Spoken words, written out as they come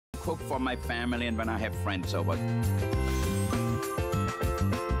cook for my family and when I have friends over.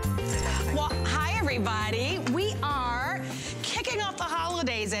 Well, hi everybody. We are kicking off the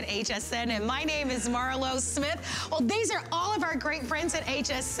holidays at HSN, and my name is Marlo Smith. Well, these are all of our great friends at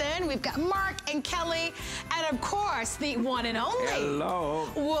HSN. We've got Mark and Kelly, and of course, the one and only Hello.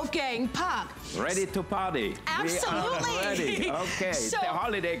 Wolfgang Puck. Ready to party. Absolutely. We are ready. Okay, So, the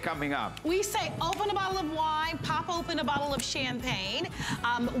holiday coming up. We say open a bottle of wine, pop open a bottle of champagne.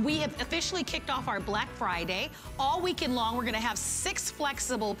 We have officially kicked off our Black Friday. All weekend long, we're gonna have 6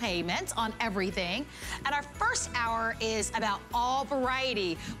 flexible payments on everything. And our first hour is about all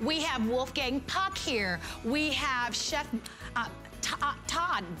variety. We have Wolfgang Puck here. We have Chef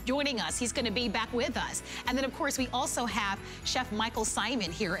Todd joining us. He's going to be back with us. And then, of course, we also have Chef Michael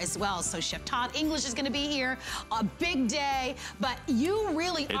Simon here as well. So Chef Todd English is going to be here. A big day, but you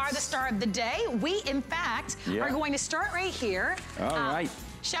really are the star of the day. We, in fact, are going to start right here. All right.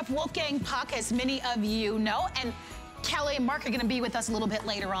 Chef Wolfgang Puck, as many of you know, and Kelly and Mark are gonna be with us a little bit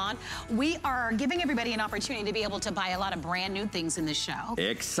later on. We are giving everybody an opportunity to be able to buy a lot of brand new things in the show.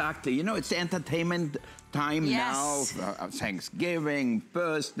 Exactly. You know, it's the entertainment time now. Thanksgiving,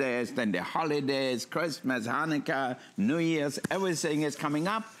 birthdays, then the holidays, Christmas, Hanukkah, New Year's, everything is coming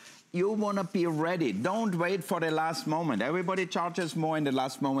up. You want to be ready. Don't wait for the last moment. Everybody charges more in the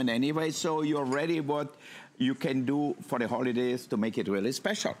last moment anyway, so you're ready what you can do for the holidays to make it really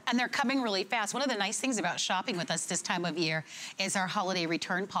special. And they're coming really fast. One of the nice things about shopping with us this time of year is our holiday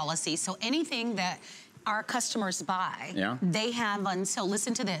return policy. So anything that our customers buy, they have until,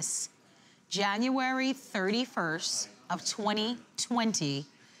 listen to this, January 31st of 2020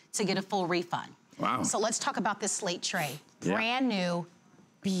 to get a full refund. Wow. So let's talk about this slate tray. Brand new,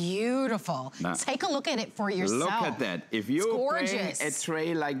 beautiful. Now, take a look at it for yourself. Look at that. If you bring a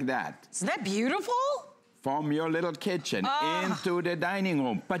tray like that. Isn't that beautiful? From your little kitchen into the dining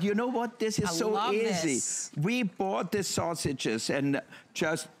room. But you know what? This is so easy. We bought the sausages and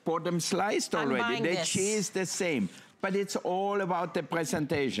just bought them sliced already. The cheese the same. But it's all about the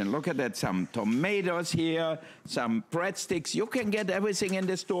presentation. Look at that, some tomatoes here, some breadsticks. You can get everything in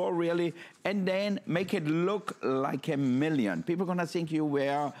the store, really, and then make it look like a million. People are gonna think you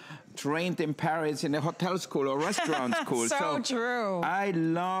were trained in Paris in a hotel school or restaurant school. So true. I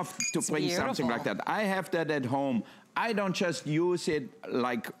love to bring something like that. I have that at home. I don't just use it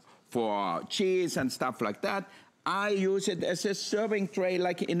like for cheese and stuff like that. I use it as a serving tray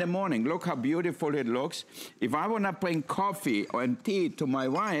like in the morning. Look how beautiful it looks. If I want to bring coffee or tea to my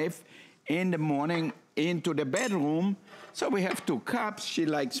wife in the morning into the bedroom, so we have 2 cups. She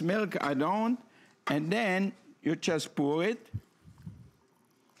likes milk, I don't. And then you just pour it.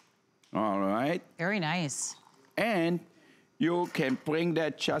 All right. Very nice. And you can bring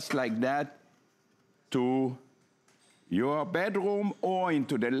that just like that to your bedroom or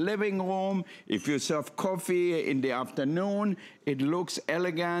into the living room. If you serve coffee in the afternoon, it looks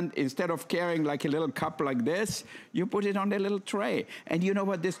elegant. Instead of carrying like a little cup like this, you put it on the little tray. And you know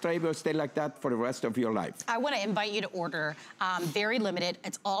what? This tray will stay like that for the rest of your life. I want to invite you to order. Very limited.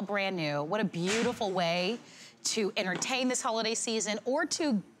 It's all brand new. What a beautiful way to entertain this holiday season or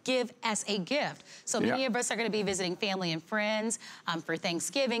to give as a gift. So many of us are going to be visiting family and friends for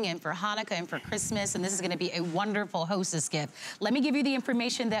Thanksgiving and for Hanukkah and for Christmas, and this is going to be a wonderful hostess gift. Let me give you the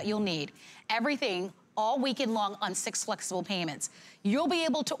information that you'll need. Everything all weekend long on 6 flexible payments. You'll be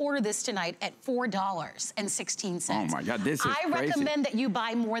able to order this tonight at $4.16. Oh my God, this is crazy. I recommend that you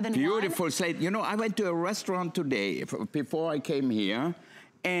buy more than one. Beautiful slate. You know, I went to a restaurant today before I came here,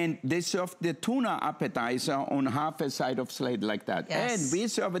 and they served the tuna appetizer on half a side of slate like that. Yes. And we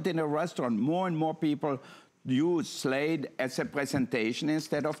serve it in a restaurant. More and more people use slate as a presentation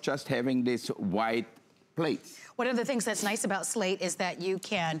instead of just having this white plates. One of the things that's nice about slate is that you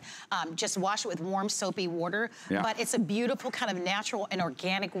can just wash it with warm soapy water, but it's a beautiful kind of natural and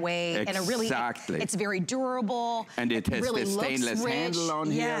organic way. Exactly. And it's very durable. And it has really the stainless handle on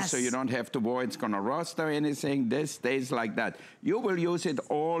here, so you don't have to worry it's gonna rust or anything. This stays like that. You will use it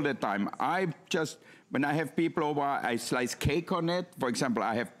all the time. When I have people over, I slice cake on it. For example,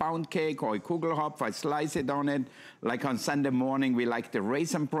 I have pound cake or a Kugelhopf, I slice it on it. Like on Sunday morning, we like the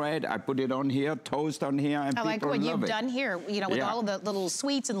raisin bread. I put it on here, toast on here, and people love it. I like what you've done here, you know, with all of the little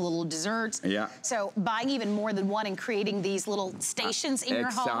sweets and the little desserts. Yeah. So buying even more than one and creating these little stations in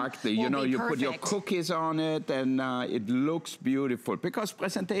your home Exactly. You know, you put your cookies on it, and it looks beautiful. Because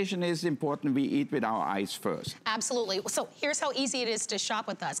presentation is important. We eat with our eyes first. Absolutely. So here's how easy it is to shop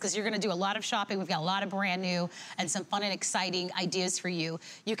with us, because you're going to do a lot of shopping. We've got a lot of brand new and some fun and exciting ideas for you.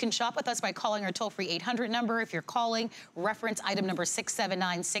 You can shop with us by calling our toll-free 800 number. If you're calling, reference item number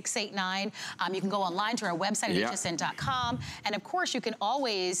 679689. You can go online online to our website at hsn.com. And of course, you can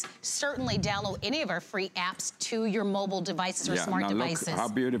always certainly download any of our free apps to your mobile devices or smart devices. Look how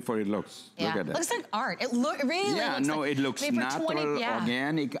beautiful it looks. Look at that. Looks like art. It really looks like, it looks natural,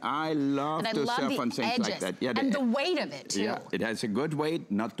 organic. I love to surf on things like that. Yeah, and the weight of it, too. Yeah, it has a good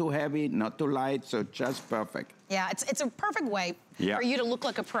weight, not too heavy, not too light, so just perfect. Yeah, it's a perfect way for you to look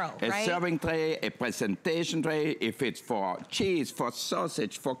like a pro, right? A serving tray, a presentation tray, if it's for cheese, for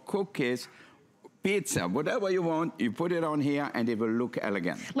sausage, for cookies, pizza, whatever you want, you put it on here and it will look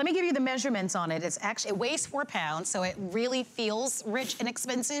elegant. Let me give you the measurements on it. It weighs 4 pounds, so it really feels rich and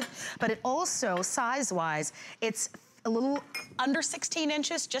expensive, but it also, size-wise, it's a little under 16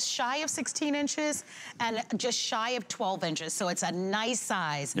 inches, just shy of 16 inches, and just shy of 12 inches. So it's a nice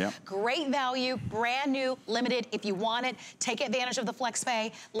size. Great value, brand new, limited. If you want it, take advantage of the flex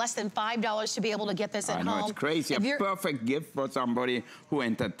pay. Less than $5 to be able to get this at home. I know, it's crazy. A perfect gift for somebody who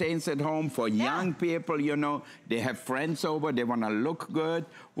entertains at home, for young people, you know, they have friends over, they want to look good.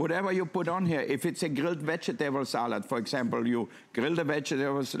 Whatever you put on here, if it's a grilled vegetable salad, for example, you grill the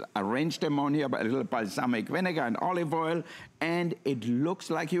vegetables, arrange them on here by a little balsamic vinegar and olive oil, and it looks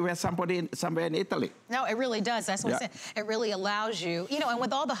like you were somewhere in Italy. No, it really does. That's what I'm saying. It really allows you, you know, and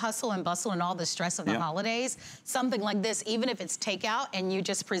with all the hustle and bustle and all the stress of the holidays, something like this, even if it's takeout and you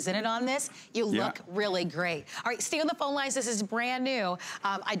just present it on this, you look really great. All right, stay on the phone lines. This is brand new.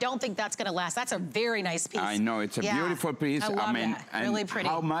 I don't think that's going to last. That's a very nice piece. I know. It's a beautiful piece. I love that. Really pretty.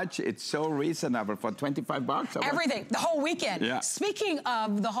 How much? It's so reasonable for 25 bucks. Everything. The whole weekend. Speaking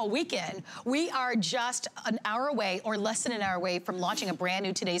of the whole weekend, we are just an hour away or less than an hour away from launching a brand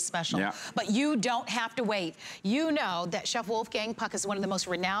new Today's Special. But you don't have to wait. You know that Chef Wolfgang Puck is one of the most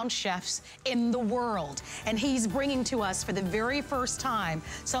renowned chefs in the world. And he's bringing to us for the very first time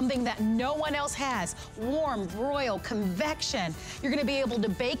something that no one else has. Warm, broil, convection. You're going to be able to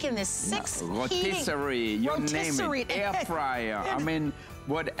bake in this 6 rotisserie, you name it, air fryer. I mean,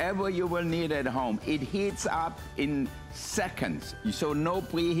 whatever you will need at home, it heats up in seconds, so no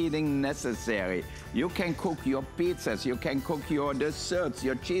preheating necessary. You can cook your pizzas, you can cook your desserts,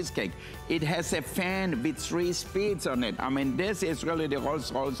 your cheesecake. It has a fan with 3 speeds on it. I mean, this is really the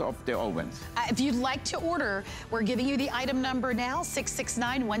Rolls Royce of the ovens. If you'd like to order, we're giving you the item number now,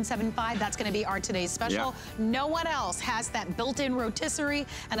 669-175. That's going to be our Today's Special. No one else has that built-in rotisserie.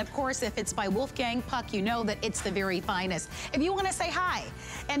 And of course, if it's by Wolfgang Puck, you know that it's the very finest. If you want to say hi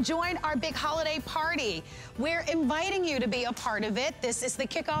and join our big holiday party, we're inviting you to be a part of it. This is the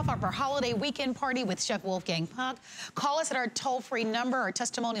kickoff of our holiday weekend party with Chef Wolfgang Puck. Call us at our toll-free number, our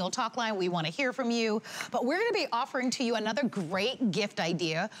testimonial talk line. We want to hear from you. But we're going to be offering to you another great gift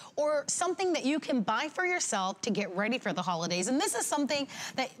idea or something that you can buy for yourself to get ready for the holidays. And this is something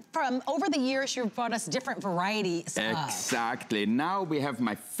that from over the years, you've brought us different varieties of. Exactly. Now we have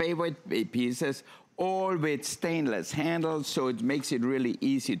my favorite pieces, all with stainless handles, so it makes it really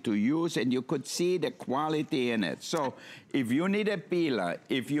easy to use, and you could see the quality in it. So if you need a peeler,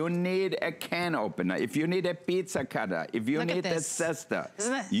 if you need a can opener, if you need a pizza cutter, if you need a zester,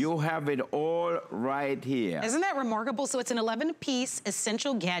 you have it all right here. Isn't that remarkable? So it's an 11-piece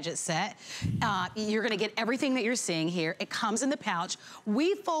essential gadget set. You're gonna get everything that you're seeing here. It comes in the pouch.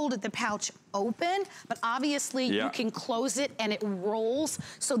 We folded the pouch open, but obviously you can close it and it rolls,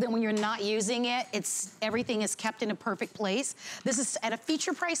 so then when you're not using it, everything is kept in a perfect place. This is at a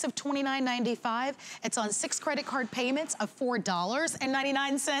feature price of $29.95. It's on 6 credit card payments of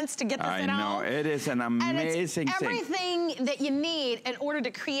 $4.99 to get this at home. I know, it is an amazing thing. Everything that you need in order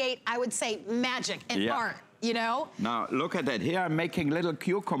to create, I would say, magic and art, you know? Now, look at that. Here I'm making little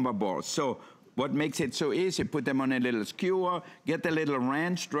cucumber balls. So what makes it so easy? Put them on a little skewer, get a little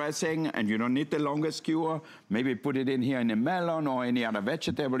ranch dressing, and you don't need the longest skewer. Maybe put it in here in a melon or any other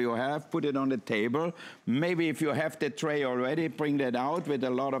vegetable you have, put it on the table. Maybe if you have the tray already, bring that out with a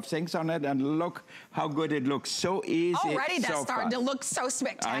lot of things on it, and look how good it looks. So easy. Already that's starting to look so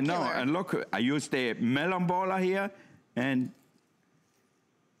spectacular. I know, and look, I used the melon baller here, and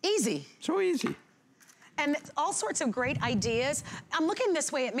easy. So easy. And all sorts of great ideas. I'm looking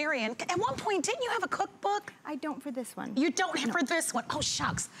this way at Marianne. At one point, didn't you have a cookbook? I don't for this one. You don't have for this one? Oh,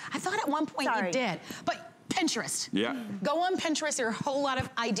 shucks. I thought at one point you did. But Pinterest. Go on Pinterest. There are a whole lot of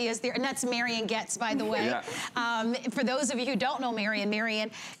ideas there. And that's Marianne Getz, by the way. For those of you who don't know Marianne,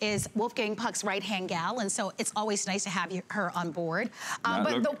 Marianne is Wolfgang Puck's right-hand gal. And so it's always nice to have her on board.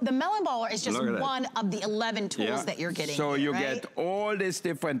 But the melon baller is just one of the 11 tools that you're getting. So you get all these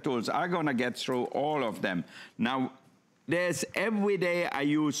different tools. I'm going to get through all of them. Now, every day I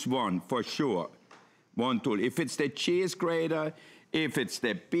use one for sure. One tool. If it's the cheese grater, if it's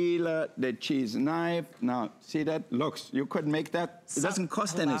the peeler, the cheese knife. Now, see that? Looks, you could make that. It doesn't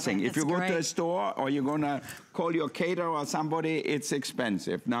cost anything. If you go to a store or you're going to call your caterer or somebody, it's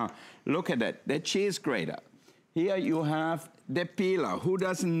expensive. Now, look at that, the cheese grater. Here you have the peeler. Who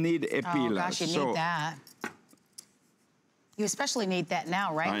doesn't need a peeler? Oh, gosh, you need that. You especially need that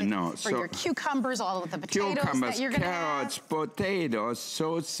now, right? I know. For your cucumbers, all of the potatoes that you're going to have. Carrots, potatoes,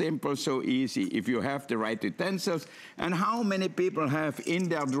 so simple, so easy if you have the right utensils. And how many people have in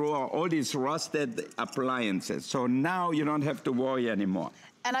their drawer all these rusted appliances? So now you don't have to worry anymore.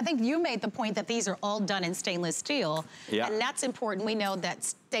 And I think you made the point that these are all done in stainless steel. Yeah. And that's important. We know that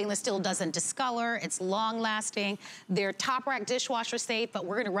stainless steel doesn't discolor. It's long lasting. They're top rack dishwasher safe, but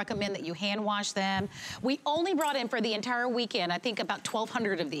we're going to recommend that you hand wash them. We only brought in for the entire weekend, I think about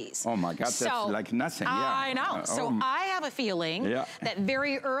 1,200 of these. Oh my God, that's like nothing. Yeah. I know. So I have a feeling that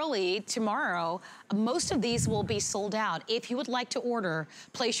very early tomorrow, most of these will be sold out. If you would like to order,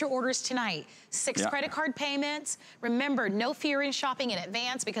 place your orders tonight. 6 credit card payments. Remember, no fear in shopping in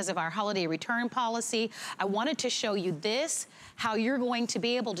advance because of our holiday return policy. I wanted to show you this, how you're going to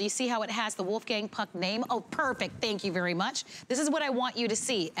be able, do you see how it has the Wolfgang Puck name? Oh, perfect, thank you very much. This is what I want you to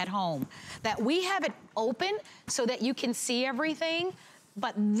see at home, that we have it open so that you can see everything,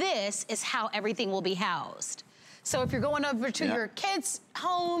 but this is how everything will be housed. So if you're going over to your kid's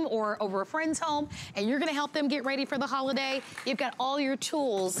home or over a friend's home and you're gonna help them get ready for the holiday, you've got all your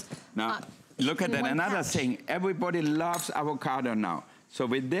tools. Now, look at that, another thing, everybody loves avocado now. So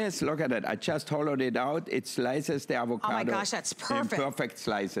with this, look at it. I just hollowed it out. It slices the avocado. Oh my gosh, that's perfect. In perfect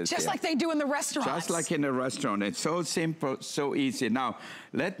slices. Just like they do in the restaurants. Just like in the restaurant. It's so simple, so easy. Now,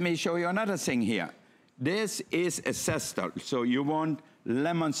 let me show you another thing here. This is a zester. So you want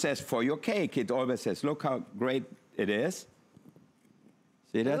lemon zest for your cake. It always says, look how great it is.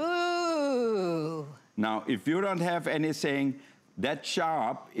 See that? Ooh. Now, if you don't have anything that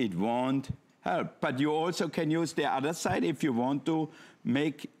sharp, it won't help. But you also can use the other side if you want to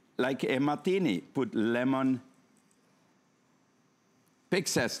make like a martini. Put lemon pig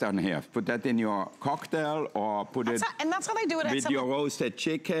zest on here. Put that in your cocktail or put it and that's how they do it with your roasted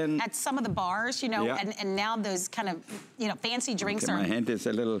chicken. At some of the bars, you know, and now those kind of, you know, fancy drinks are... My hand is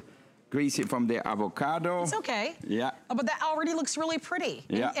a little greasy from the avocado. It's okay. Yeah. Oh, but that already looks really pretty.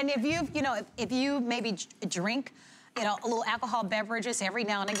 Yeah. And if you, you know, if you maybe drink, you know, a little alcohol beverages every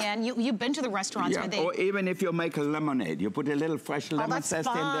now and again. You've been to the restaurants where they... or even if you make a lemonade, you put a little fresh lemon zest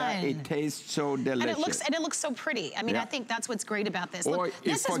in there. It tastes so delicious. And it looks so pretty. I mean, I think that's what's great about this. Look,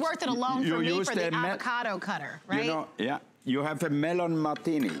 this is worth it alone for me for the avocado cutter, right? You know, you have a melon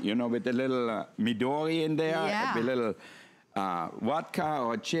martini, you know, with a little Midori in there, a little vodka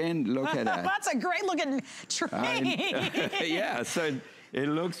or gin. Look at that. That's a great looking tray. So it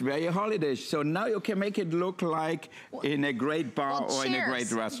looks very holiday. So now you can make it look like in a great bar or in a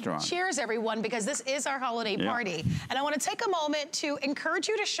great restaurant. Cheers, everyone, because this is our holiday party. And I want to take a moment to encourage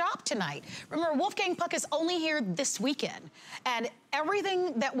you to shop tonight. Remember, Wolfgang Puck is only here this weekend. And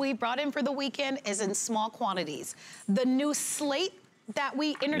everything that we brought in for the weekend is in small quantities. The new slate that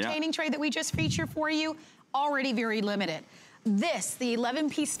entertaining tray that we just featured for you, already very limited. This, the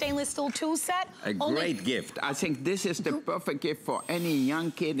 11-piece stainless steel tool set. A great gift. I think this is the perfect gift for any young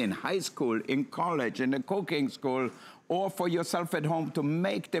kid in high school, in college, in a cooking school, or for yourself at home to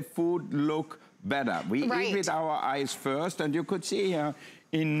make the food look better. We eat with our eyes first, and you could see here,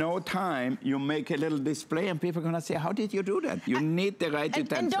 in no time, you make a little display, and people are going to say, how did you do that? You need the right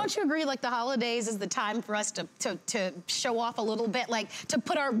utensils. And don't you agree, like the holidays is the time for us to show off a little bit, like to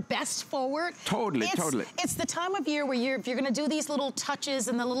put our best forward? Totally, totally. It's the time of year where if you're going to do these little touches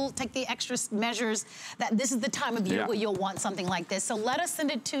and take the extra measures, that this is the time of year where you'll want something like this. So let us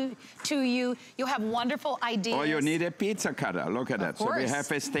send it to you. You'll have wonderful ideas. Or you need a pizza cutter. Look at that. So we have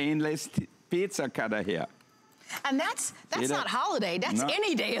a stainless pizza cutter here. And that's not holiday, that's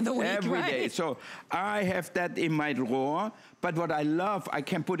any day of the week, Every day. So I have that in my drawer, but what I love, I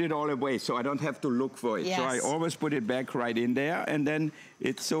can put it all away, so I don't have to look for it. So I always put it back right in there, and then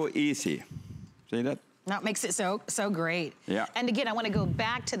it's so easy. See that? That makes it so great. Yeah. And again, I want to go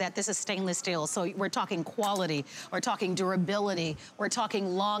back to that. This is stainless steel, so we're talking quality, we're talking durability, we're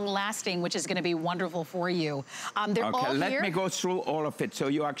talking long lasting, which is going to be wonderful for you. They're all here. Let me go through all of it so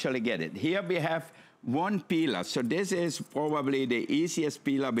you actually get it. Here we have one peeler. So this is probably the easiest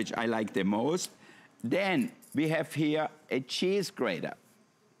peeler, which I like the most. Then we have here a cheese grater.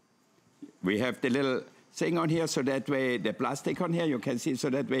 We have the little thing on here, so that way the plastic on here, you can see,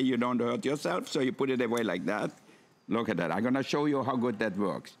 so that way you don't hurt yourself. So you put it away like that. Look at that. I'm going to show you how good that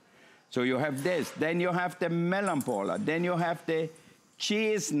works. So you have this. Then you have the melon puller. Then you have the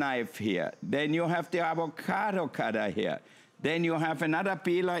cheese knife here. Then you have the avocado cutter here. Then you have another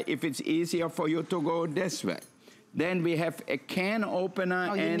peeler if it's easier for you to go this way. Then we have a can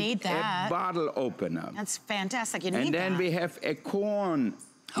opener and a bottle opener. That's fantastic. You need that. And then we have a corn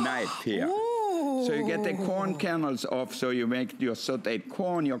knife here. Ooh. So you get the corn kernels off, so you make your sauteed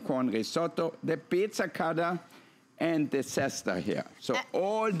corn, your corn risotto, the pizza cutter, and the zester here. So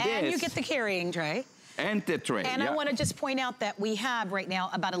all this. And you get the carrying tray. And the tray, And I want to just point out that we have right now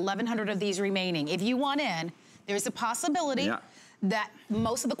about 1,100 of these remaining. If you want in, there's a possibility that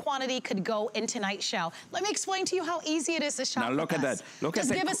most of the quantity could go in tonight's show. Let me explain to you how easy it is to shop. Now look at that.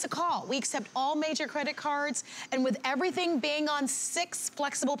 Just give us a call. We accept all major credit cards, and with everything being on 6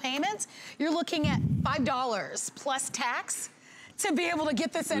 flexible payments, you're looking at $5 plus tax to be able to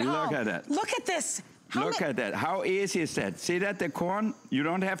get this at home. Look at that. Look at this. Look at that. How easy is that? See that, the corn? You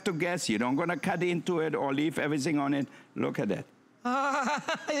don't have to guess. You don't gonna cut into it or leave everything on it. Look at that.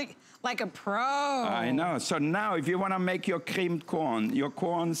 Like a pro. I know. So now if you want to make your creamed corn, your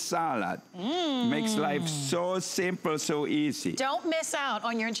corn salad, makes life so simple, so easy. Don't miss out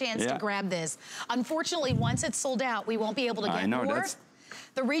on your chance to grab this. Unfortunately, once it's sold out, we won't be able to get more.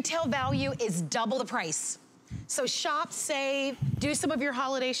 The retail value is double the price. So shop, save, do some of your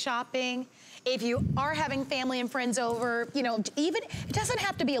holiday shopping. If you are having family and friends over, you know, even, it doesn't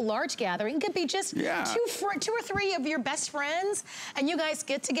have to be a large gathering. It could be just two or three of your best friends, and you guys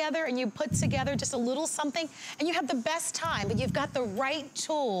get together and you put together just a little something, and you have the best time, but you've got the right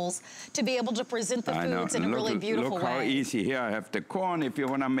tools to be able to present the foods in a really beautiful way. Look how easy. Here I have the corn. If you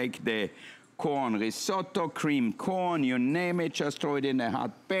want to make the corn risotto, cream corn, you name it, just throw it in a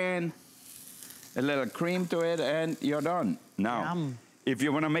hot pan, a little cream to it, and you're done. Now, if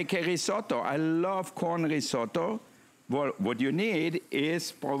you want to make a risotto, I love corn risotto. Well, what you need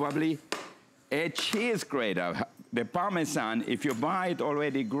is probably a cheese grater. The Parmesan, if you buy it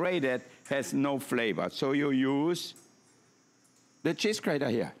already grated, has no flavor. So you use the cheese grater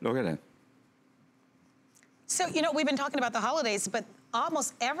here. Look at that. So, you know, we've been talking about the holidays, but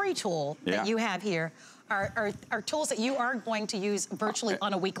almost every tool that you have here are tools that you are going to use virtually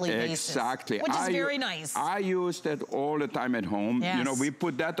on a weekly basis. Exactly. Which is very nice. I use that all the time at home. Yes. You know, we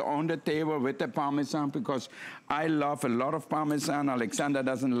put that on the table with the Parmesan because I love a lot of Parmesan. Alexander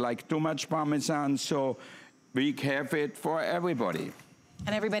doesn't like too much Parmesan, so we have it for everybody.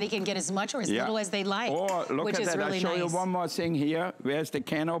 And everybody can get as much or as little as they like, or look which at is that. really I'll show nice. you one more thing here. Where's the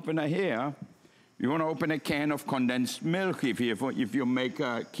can opener here? You want to open a can of condensed milk if you make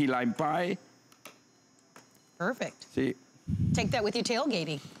a key lime pie. Perfect. See? Take that with you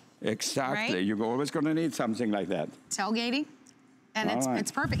tailgating. Exactly. Right? You're always going to need something like that. Tailgating. And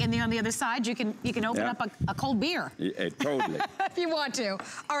it's perfect. And then on the other side, you can open up a cold beer. Yeah, totally. If you want to.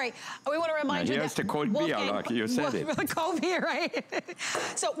 All right. We want to remind you here's that the cold beer, like you said it. The cold beer, right?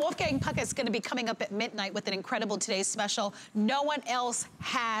 So Wolfgang Puck is going to be coming up at midnight with an incredible today's special. No one else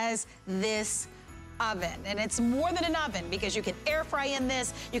has this oven, and it's more than an oven because you can air fry in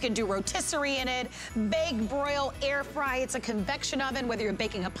this, you can do rotisserie in it, bake, broil, air fry. It's a convection oven, whether you're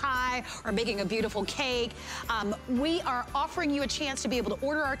baking a pie or baking a beautiful cake. We are offering you a chance to be able to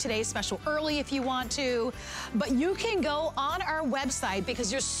order our today's special early if you want to, but you can go on our website because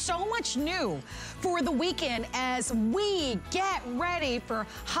there's so much new for the weekend as we get ready for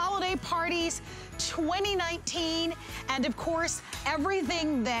holiday parties 2019, and of course,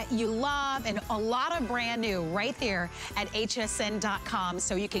 everything that you love and a lot of brand new right there at hsn.com.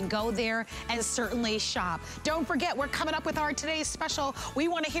 So you can go there and certainly shop. Don't forget, we're coming up with our today's special. We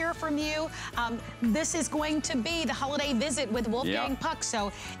want to hear from you. This is going to be the holiday visit with Wolfgang Puck.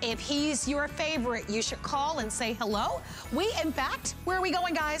 So if he's your favorite, you should call and say hello. In fact, where are we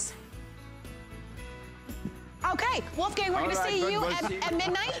going, guys? Okay, Wolfgang, we're going to see you at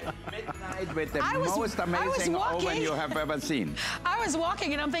midnight. Midnight with the most amazing oven you have ever seen. I was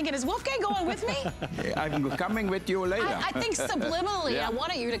walking and I'm thinking, is Wolfgang going with me? I'm coming with you later. I think subliminally I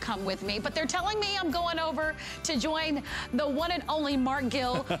wanted you to come with me, but they're telling me I'm going over to join the one and only Mark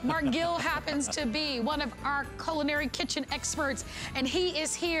Gill. Mark Gill happens to be one of our culinary kitchen experts, and he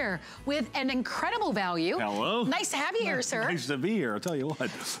is here with an incredible value. Hello. Nice to have you here, sir. Nice to be here, I'll tell you what.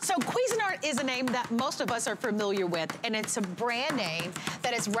 So Cuisinart is a name that most of us are familiar with, and it's a brand name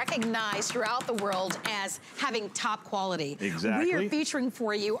that is recognized throughout the world as having top quality. Exactly. We are featuring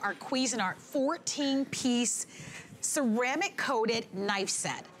for you our Cuisinart 14-piece ceramic coated knife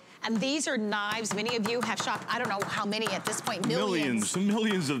set. And these are knives, many of you have shopped, I don't know how many at this point, millions.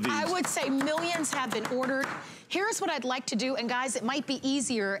 Millions of these. I would say millions have been ordered. Here's what I'd like to do, and guys, it might be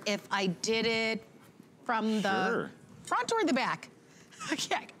easier if I did it from the front or the back.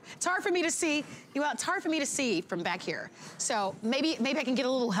 Okay. It's hard for me to see. It's hard for me to see from back here. So maybe I can get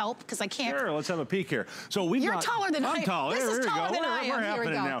a little help because I can't. Sure, let's have a peek here. So You're taller than I am. I'm tall. This is taller than I am. We're Here we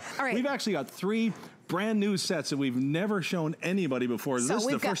happening go. now. All right. We've actually got 3 brand new sets that we've never shown anybody before. So this is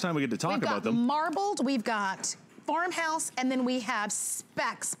the first time we get to talk about them. We've got marbled, we've got farmhouse, and then we have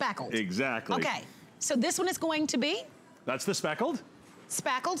spackled. Exactly. Okay, so this one is going to be? That's the speckled.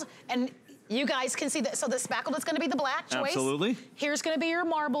 Spackled, and you guys can see that. So the spackled is going to be the black choice. Absolutely. Here's going to be your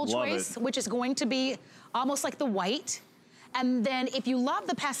marble choice, which is going to be almost like the white. And then if you love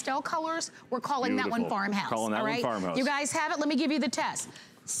the pastel colors, we're calling that one farmhouse. Calling that one farmhouse. You guys have it. Let me give you the test.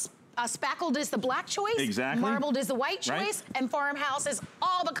 Spackled is the black choice. Exactly. Marbled is the white choice. And farmhouse is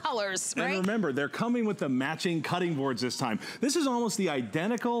all the colors, right? And remember, they're coming with the matching cutting boards this time. This is almost the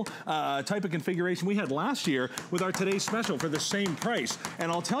identical type of configuration we had last year with our today's special for the same price.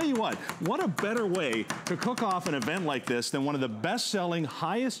 And I'll tell you what a better way to cook off an event like this than one of the best-selling,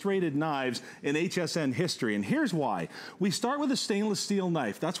 highest-rated knives in HSN history. And here's why. We start with a stainless steel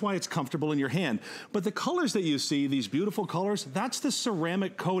knife. That's why it's comfortable in your hand. But the colors that you see, these beautiful colors, that's the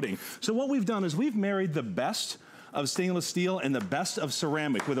ceramic coating. So what we've done is we've married the best of stainless steel and the best of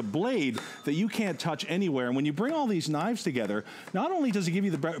ceramic with a blade that you can't touch anywhere. And when you bring all these knives together, not only does it give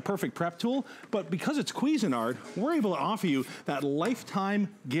you the perfect prep tool, but because it's Cuisinart, we're able to offer you that lifetime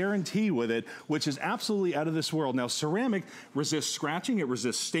guarantee with it, which is absolutely out of this world. Now, ceramic resists scratching, it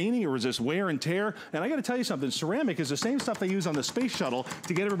resists staining, it resists wear and tear. And I gotta tell you something, ceramic is the same stuff they use on the space shuttle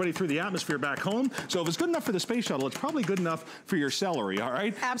to get everybody through the atmosphere back home. So if it's good enough for the space shuttle, it's probably good enough for your celery, all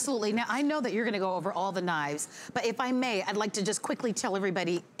right? Absolutely. Now, I know that you're gonna go over all the knives, but if I may, I'd like to just quickly tell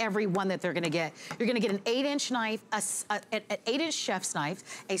everybody every one that they're gonna get. You're gonna get an 8-inch knife, an 8-inch chef's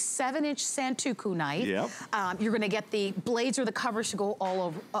knife, a 7-inch Santoku knife. Yep. You're gonna get the blades or the covers to go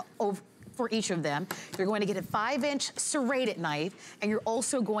all over for each of them. You're going to get a 5-inch serrated knife, and you're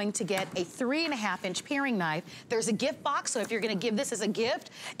also going to get a 3.5-inch paring knife. There's a gift box, so if you're gonna give this as a gift,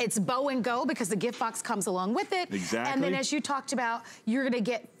 it's bow and go because the gift box comes along with it. Exactly. And then as you talked about, you're gonna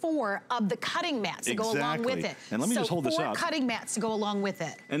get 4 of the cutting mats to go along with it. And let me just hold this up. 4 cutting mats to go along with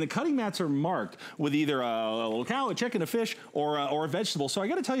it. And the cutting mats are marked with either a little cow, a chicken, a fish, or a vegetable. So I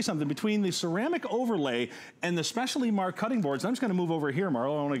gotta tell you something, between the ceramic overlay and the specially marked cutting boards, I'm just gonna move over here,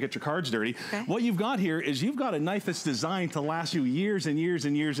 Marlo, I don't wanna get your cards dirty. Okay. What you've got here is you've got a knife that's designed to last you years and years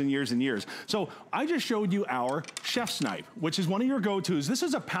and years and years and years. So I just showed you our chef's knife, which is one of your go-tos. This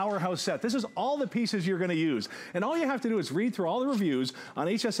is a powerhouse set. This is all the pieces you're gonna use. And all you have to do is read through all the reviews on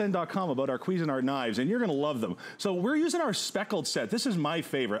hsn.com about our Cuisinart knives, and you're gonna love them. So we're using our speckled set. This is my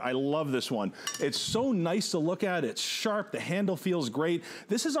favorite. I love this one. It's so nice to look at. It's sharp. The handle feels great.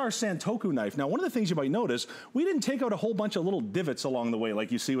 This is our Santoku knife. Now, one of the things you might notice, we didn't take out a whole bunch of little divots along the way like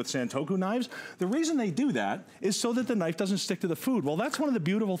you see with Santoku knives. The reason they do that is so that the knife doesn't stick to the food. Well, that's one of the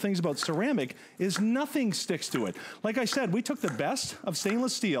beautiful things about ceramic is nothing sticks to it. Like I said, we took the best of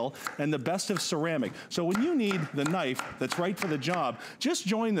stainless steel and the best of ceramic. So when you need the knife that's right for the job, just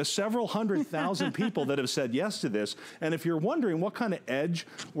join the several 100,000 people that have said yes to this. And if you're wondering what kind of edge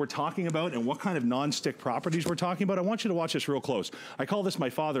we're talking about and what kind of non-stick properties we're talking about, I want you to watch this real close. I call this my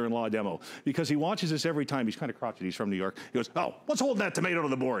father-in-law demo because he watches this every time. He's kind of crotchety. He's from New York. He goes, oh, what's holding that tomato to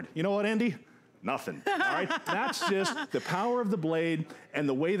the board? You know what, Andy? Nothing, all right? That's just the power of the blade and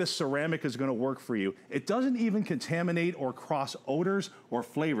the way the ceramic is gonna work for you. It doesn't even contaminate or cross odors or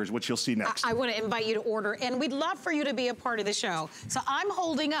flavors, which you'll see next. I wanna invite you to order, and we'd love for you to be a part of the show. So I'm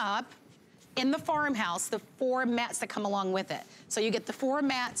holding up, in the farmhouse, the 4 mats that come along with it. So you get the 4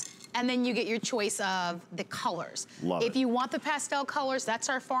 mats, and then you get your choice of the colors. Love it. If you want the pastel colors, that's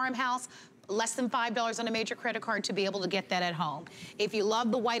our farmhouse. Less than $5 on a major credit card to be able to get that at home. If you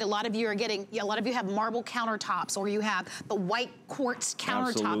love the white, a lot of you have marble countertops, or you have the white quartz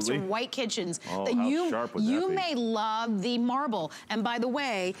countertops or white kitchens. Oh, then how sharp would that you be? may love the marble. And by the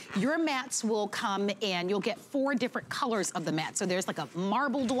way, your mats will come in, you'll get 4 different colors of the mat. So there's like a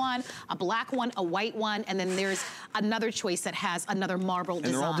marbled one, a black one, a white one, and then there's another choice that has another marble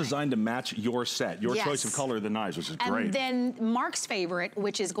design. And they're all designed to match your set, your choice of color of the knives, which is great. And then Mark's favorite,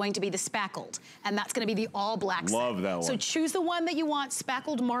 which is going to be the spackled. And that's gonna be the all black set. Love that one. So choose the one that you want,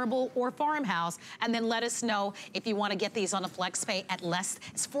 spackled, marble, or farmhouse, and then let us know if you wanna get these on a flex pay at less,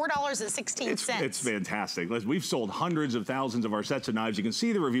 it's $4.16. It's fantastic. We've sold hundreds of thousands of our sets of knives. You can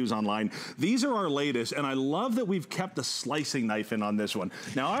see the reviews online. These are our latest, and I love that we've kept the slicing knife in on this one.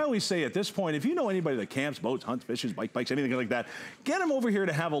 Now, I always say at this point, if you know anybody that camps, boats, hunts, fishes, bikes, anything like that, get them over here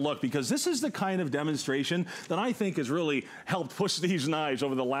to have a look, because this is the kind of demonstration that I think has really helped push these knives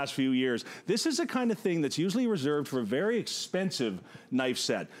over the last few years. features. This is the kind of thing that's usually reserved for a very expensive knife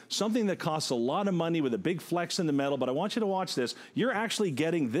set. Something that costs a lot of money with a big flex in the metal, but I want you to watch this. You're actually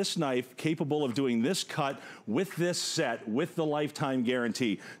getting this knife capable of doing this cut with this set, with the lifetime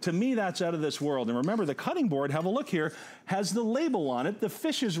guarantee. To me, that's out of this world. And remember, the cutting board, have a look here, has the label on it. The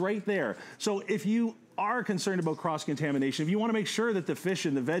fish is right there. So if you are concerned about cross-contamination, if you want to make sure that the fish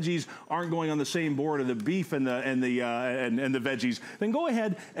and the veggies aren't going on the same board, or the beef and the veggies, then go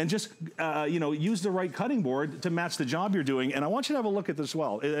ahead and just you know, use the right cutting board to match the job you're doing. And I want you to have a look at this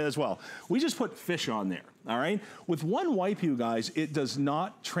as well. We just put fish on there. All right, with one wipe, you guys, it does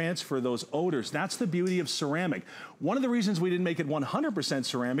not transfer those odors. That's the beauty of ceramic. One of the reasons we didn't make it 100%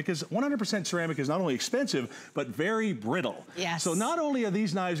 ceramic is 100% ceramic is not only expensive, but very brittle. Yes. So not only are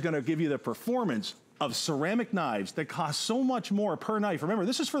these knives going to give you the performance of ceramic knives that cost so much more per knife. Remember,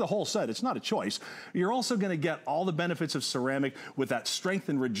 this is for the whole set. It's not a choice. You're also going to get all the benefits of ceramic with that strength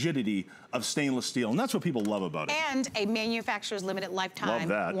and rigidity of stainless steel. And that's what people love about it. And a manufacturer's limited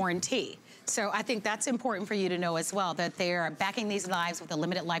lifetime warranty. So I think that's important for you to know as well, that they're backing these knives with a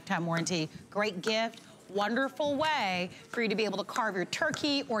limited lifetime warranty. Great gift. Wonderful way for you to be able to carve your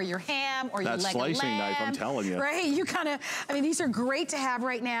turkey or your ham or your leg of lamb. That slicing knife, I'm telling you. Right, you kind of, I mean, these are great to have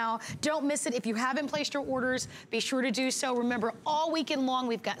right now. Don't miss it. If you haven't placed your orders, be sure to do so. Remember, all weekend long,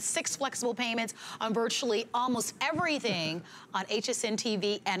 we've got 6 flexible payments on virtually almost everything on HSN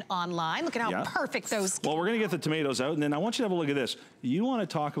TV and online. Look at how perfect those. Well, we're gonna get the tomatoes out, and then I want you to have a look at this. You wanna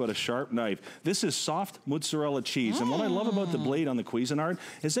talk about a sharp knife. This is soft mozzarella cheese, and what I love about the blade on the Cuisinart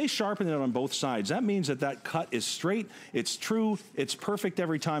is they sharpen it on both sides. That means that that cut is straight, it's true, it's perfect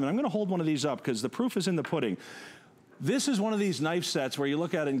every time. And I'm gonna hold one of these up because the proof is in the pudding. This is one of these knife sets where you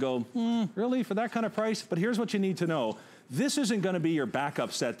look at it and go, really, for that kind of price? But here's what you need to know. This isn't gonna be your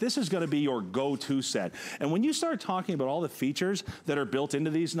backup set. This is gonna be your go-to set. And when you start talking about all the features that are built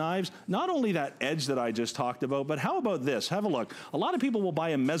into these knives, not only that edge that I just talked about, but how about this? Have a look. A lot of people will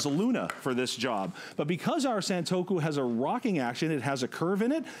buy a mezzaluna for this job, but because our Santoku has a rocking action, it has a curve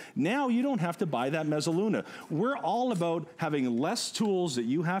in it, now you don't have to buy that mezzaluna. We're all about having less tools that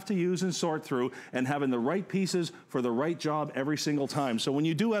you have to use and sort through and having the right pieces for the right job every single time. So when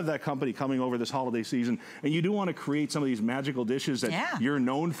you do have that company coming over this holiday season and you do want to create some of these magical dishes that you're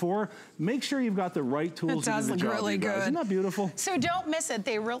known for, make sure you've got the right tools to do the job. Really good. Isn't that beautiful? So don't miss it.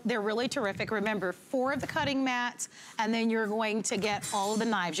 They're really terrific. Remember, 4 of the cutting mats, and then you're going to get all of the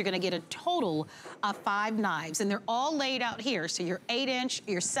knives. You're going to get a total of 5 knives, and they're all laid out here. So your 8-inch,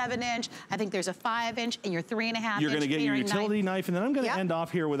 your 7-inch, I think there's a 5-inch, and your 3.5-inch. You're going to get your utility knife, and then I'm going to end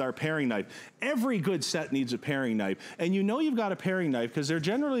off here with our paring knife. Every good set needs a paring knife, and you know you've got a paring knife because they're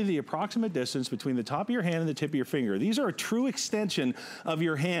generally the approximate distance between the top of your hand and the tip of your finger. These are a true extension of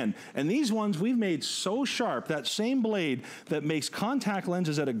your hand. And these ones we've made so sharp, that same blade that makes contact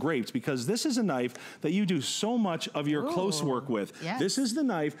lenses out of grapes, because this is a knife that you do so much of your close work with. This is the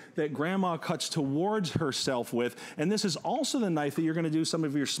knife that grandma cuts towards herself with, and this is also the knife that you're gonna do some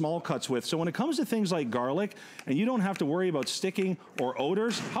of your small cuts with. So when it comes to things like garlic, and you don't have to worry about sticking or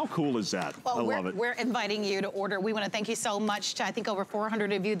odors, how cool is that? Well, I love it. We're inviting you to order. We wanna thank you so much to, I think, over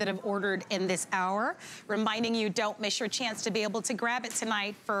 400 of you that have ordered in this hour. Reminding you, don't miss your chance to be able to grab it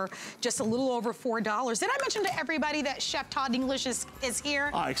tonight for just a little over $4. Did I mention to everybody that Chef Todd English is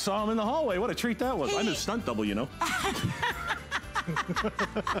here? I saw him in the hallway. What a treat that was. I'm a stunt double, you know.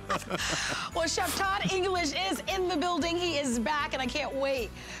 Well, Chef Todd English is in the building. He is back, and I can't wait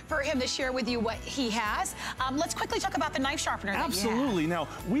for him to share with you what he has. Let's quickly talk about the knife sharpener. Absolutely. Now,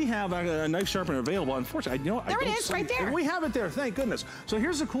 we have a knife sharpener available. Unfortunately, there it is, right there. We have it there, thank goodness. So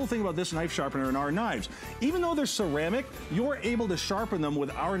here's the cool thing about this knife sharpener and our knives. Even though they're ceramic, you're able to sharpen them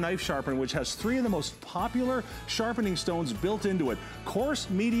with our knife sharpener, which has 3 of the most popular sharpening stones built into it: coarse,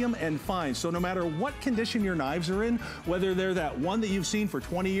 medium, and fine. So no matter what condition your knives are in, whether they're that one that you've seen for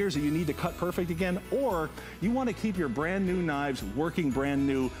 20 years that you need to cut perfect again, or you want to keep your brand new knives working brand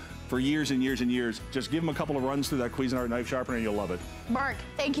new for years and years and years, just give them a couple of runs through that Cuisinart knife sharpener and you'll love it. Mark,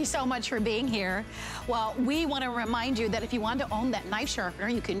 thank you so much for being here. Well, we want to remind you that if you want to own that knife sharpener,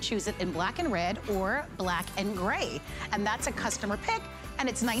 you can choose it in black and red or black and gray. And that's a customer pick, and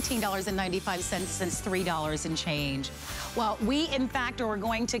it's $19.95 since $3 and change. Well, we, in fact, are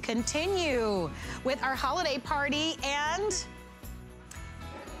going to continue with our holiday party and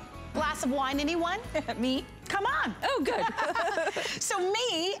glass of wine, anyone? Me. Come on. Oh, good. So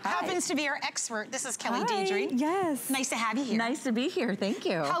me happens to be our expert. This is Kelly Deidre. Yes. Nice to have you here. Nice to be here. Thank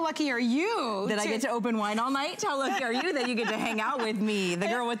you. How lucky are you? That I get to open wine all night? How lucky are you that you get to hang out with me, the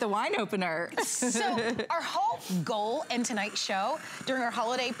girl with the wine opener? So our whole goal in tonight's show during our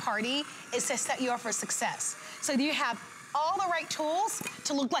holiday party is to set you up for success. So you have all the right tools to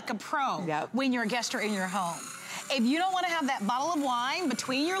to look like a pro Yep. when your guests are in your home. If you don't want to have that bottle of wine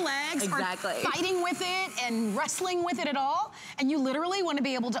between your legs or fighting with it and wrestling with it at all, and you literally want to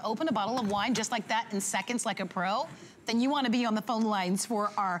be able to open a bottle of wine just like that in seconds like a pro, then you want to be on the phone lines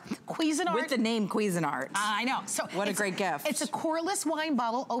for our Cuisinart. With the name Cuisinart. I know. So what a great gift. It's a coreless wine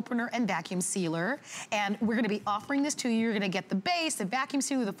bottle opener and vacuum sealer. And we're going to be offering this to you. You're going to get the base, the vacuum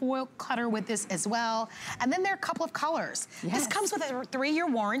sealer, the foil cutter with this as well. And then there are a couple of colors. Yes. This comes with a 3-year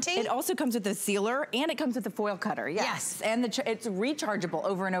warranty. It also comes with the sealer and it comes with the foil cutter. Yes. And it's rechargeable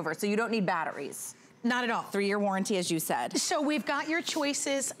over and over, so you don't need batteries. Not at all. 3-year warranty, as you said. So we've got your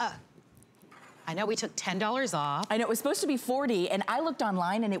choices. I know we took $10 off. I know, it was supposed to be 40, and I looked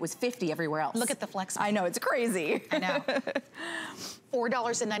online and it was 50 everywhere else. Look at the flex pay. I know, it's crazy. I know.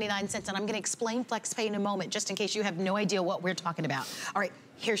 $4.99, and I'm gonna explain flex pay in a moment, just in case you have no idea what we're talking about. All right,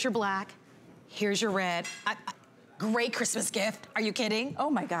 here's your black, here's your red. Great Christmas gift. Are you kidding?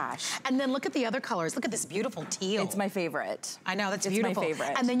 Oh my gosh. And then look at the other colors. Look at this beautiful teal. It's my favorite. I know, that's beautiful. It's my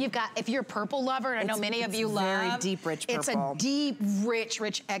favorite. And then you've got, if you're a purple lover, and I know many of you love. Very deep, rich purple. It's a deep,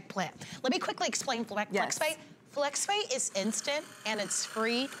 rich eggplant. Let me quickly explain flex pay. Flex pay is instant and it's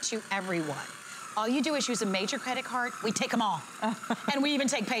free to everyone. All you do is use a major credit card. We take them all. And we even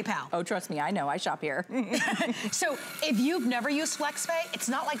take PayPal. Oh, trust me, I know, I shop here. So if you've never used FlexPay, it's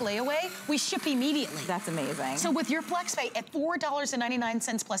not like layaway. We ship immediately. That's amazing. So with your FlexPay at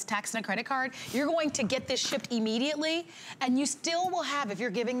 $4.99 plus tax and a credit card, you're going to get this shipped immediately. And you still will have, if you're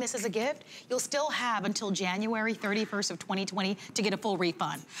giving this as a gift, you'll still have until January 31st of 2020 to get a full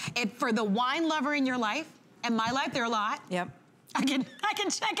refund. If for the wine lover in your life, and my life, there are a lot. Yep. I can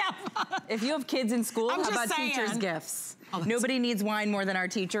check out. If you have kids in school, how about teachers' gifts? Oh, nobody needs wine more than our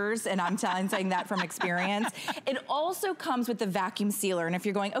teachers, and I'm saying that from experience. It also comes with the vacuum sealer, and if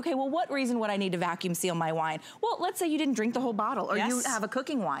you're going, okay, well, what reason would I need to vacuum seal my wine? Well, let's say you didn't drink the whole bottle, or you have a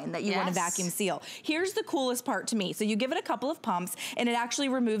cooking wine that you want to vacuum seal. Here's the coolest part to me. So you give it a couple of pumps, and it actually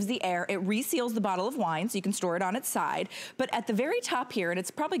removes the air. It reseals the bottle of wine, so you can store it on its side. But at the very top here, and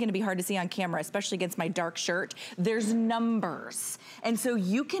it's probably going to be hard to see on camera, especially against my dark shirt, there's numbers. And so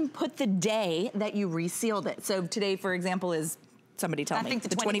you can put the day that you resealed it. So today, for example, is, somebody tell me. I think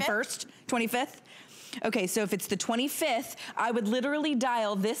the 21st? 25th? Okay, so if it's the 25th, I would literally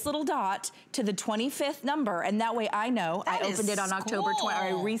dial this little dot to the 25th number, and that way I know I opened it on October 20th, or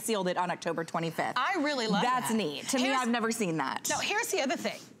I resealed it on October 25th. I really love that. That's neat. To me, I've never seen that. Now, here's the other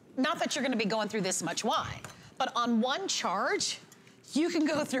thing. Not that you're gonna be going through this much wine, but on one charge, you can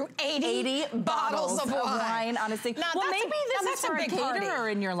go through 80 bottles of wine on a thing. Now, well, maybe this is for a caterer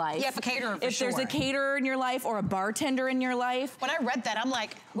in your life. Yeah, a caterer for sure. If there's a caterer in your life or a bartender in your life. When I read that, I'm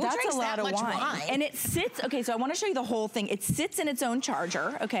like, who drinks that much wine? And it sits, okay, so I want to show you the whole thing. It sits in its own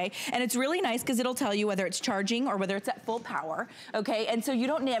charger, okay? And it's really nice because it'll tell you whether it's charging or whether it's at full power, okay? And so you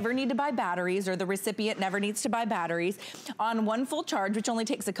don't ever need to buy batteries, or the recipient never needs to buy batteries. On one full charge, which only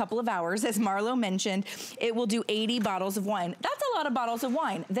takes a couple of hours, as Marlo mentioned, it will do 80 bottles of wine. That's a lot of bottles of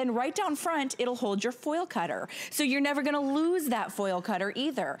wine. Then right down front, it'll hold your foil cutter. So you're never gonna lose that foil cutter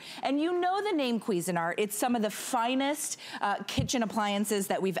either. And you know the name Cuisinart. It's some of the finest kitchen appliances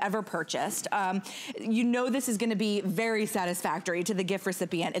that we've ever purchased. You know this is gonna be very satisfactory to the gift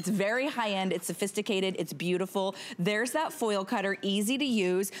recipient. It's very high-end, it's sophisticated, it's beautiful. There's that foil cutter, easy to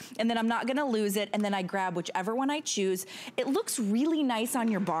use, and then I'm not gonna lose it, and then I grab whichever one I choose. It looks really nice on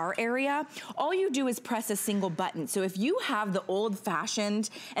your bar area. All you do is press a single button. So if you have the old-fashioned,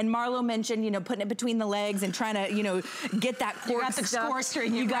 and Marlo mentioned, you know, putting it between the legs and trying to, you know, get that cork stuff.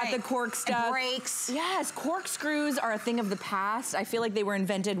 You got the cork stuff. It breaks. Yes, corkscrews are a thing of the past. I feel like they were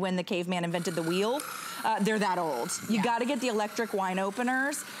invented when the caveman invented the wheel. They're that old. You got to get the electric wine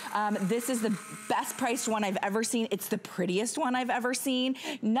openers. This is the best priced one I've ever seen. It's the prettiest one I've ever seen.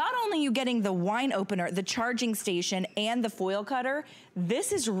 Not only are you getting the wine opener, the charging station, and the foil cutter,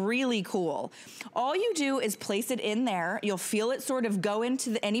 this is really cool. All you do is place it in there. You'll feel it sort of go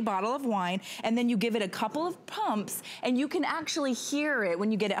into any bottle of wine, and then you give it a couple of pumps, and you can actually hear it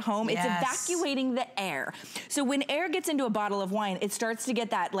when you get it home. It's evacuating the air. So when air gets into a bottle of wine, it starts to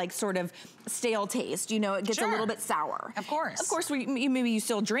get that like sort of stale taste. You know, it gets a little bit sour. Of course. Of course, maybe you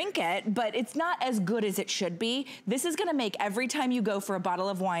still drink it, but it's not as good as it should be. This is gonna make every time you go for a bottle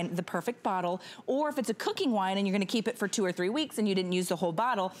of wine the perfect bottle, or if it's a cooking wine and you're gonna keep it for 2 or 3 weeks and you didn't use the whole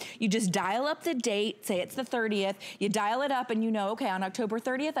bottle, you just dial up the date, say it's the 30th, you dial it up and you know know, okay, on October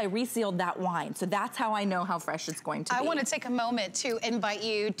 30th, I resealed that wine. So that's how I know how fresh it's going to be. I want to take a moment to invite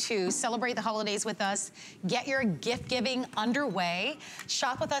you to celebrate the holidays with us. Get your gift giving underway.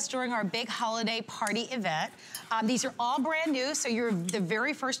 Shop with us during our big holiday party event. These are all brand new, so you're the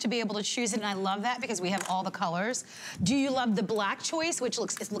very first to be able to choose it, and I love that because we have all the colors. Do you love the black choice, which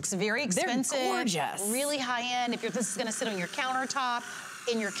looks very expensive? They're gorgeous. Really high end. If this is gonna sit on your countertop,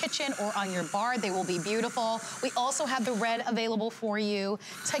 in your kitchen or on your bar, they will be beautiful. We also have the red available for you.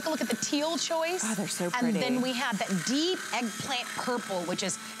 Take a look at the teal choice. Oh, they're so pretty. And then we have that deep eggplant purple, which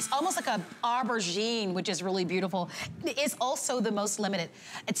is, it's almost like a aubergine, which is really beautiful. It is also the most limited.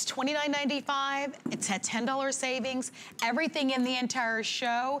 It's $29.95. It's at $10 savings. Everything in the entire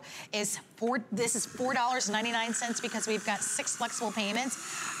show is this is $4.99 because we've got 6 flexible payments.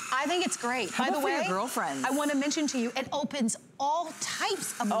 I think it's great. How By the about way, for your girlfriends? I want to mention to you, it opens all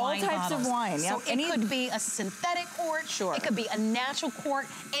types of wine bottles. All types of wine, yeah. So it could be a synthetic quart. Sure. It could be a natural quart.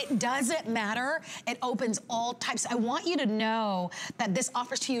 It doesn't matter. It opens all types. I want you to know that this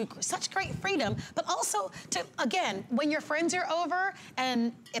offers to you such great freedom, but also to, again, when your friends are over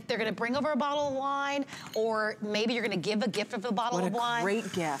and if they're going to bring over a bottle of wine or maybe you're going to give a gift of a bottle of wine. What a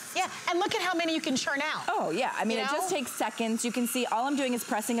great gift. Yeah, and look at how many you can churn out. Oh, yeah. I mean, You it know? just takes seconds. You can see all I'm doing is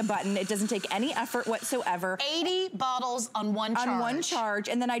pressing a button. It doesn't take any effort whatsoever. 80 bottles on one charge. On one charge,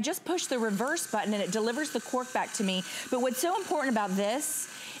 and then I just push the reverse button and it delivers the cork back to me. But what's so important about this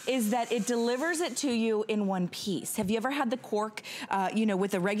is that it delivers it to you in one piece. Have you ever had the cork, you know,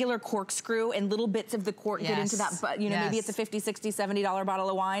 with a regular corkscrew and little bits of the cork get into that, but you know, maybe it's a $50, $60, $70 bottle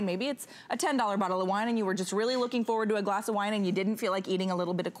of wine, maybe it's a $10 bottle of wine and you were just really looking forward to a glass of wine and you didn't feel like eating a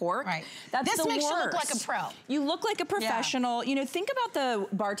little bit of cork. Right. That's this the makes worst. you look like a pro. You look like a professional. You know, think about the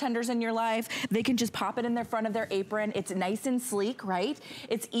bartenders in your life. They can just pop it in the front of their apron. It's nice and sleek, right?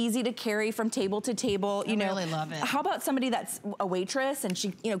 It's easy to carry from table to table. You know, really love it. How about somebody that's a waitress and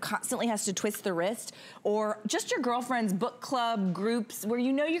she, you know, constantly has to twist the wrist, or just your girlfriend's book club groups where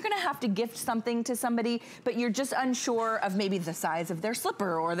you know you're gonna have to gift something to somebody, but you're just unsure of maybe the size of their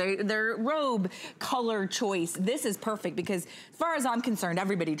slipper or their robe color choice. This is perfect because as far as I'm concerned,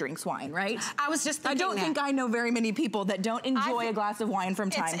 everybody drinks wine, right? I was just thinking I don't think I know very many people that don't enjoy a glass of wine from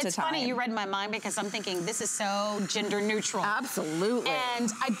time to time. It's funny you read my mind because I'm thinking this is so gender neutral. Absolutely.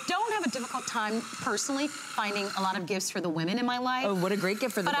 And I don't have a difficult time personally finding a lot of gifts for the women in my life. Oh, what a great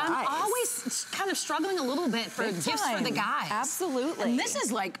gift for the guys. But I'm always kind of struggling a little bit for gifts for the guys. Absolutely. And this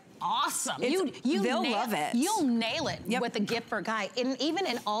is like awesome. They'll love it. You'll nail it with a gift for a guy, even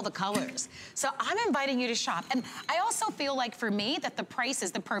in all the colors. So I'm inviting you to shop. And I also feel like for me that the price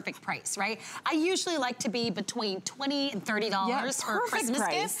is the perfect price, right? I usually like to be between $20 and $30 for a Christmas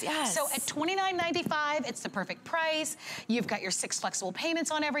gift. Yes. So at $29.95, it's the perfect price. You've got your 6 flexible payments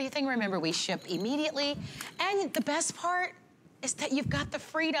on everything. Remember, we ship immediately. And the best part is that you've got the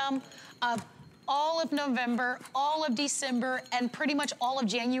freedom of all of November, all of December, and pretty much all of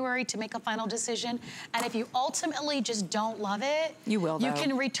January to make a final decision. And if you ultimately just don't love it, you will, though. You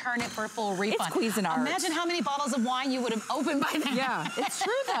can return it for a full refund. It's Cuisinart. Imagine how many bottles of wine you would have opened by now. Yeah, it's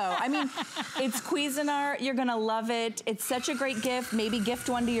true though. I mean, it's Cuisinart. You're gonna love it. It's such a great gift. Maybe gift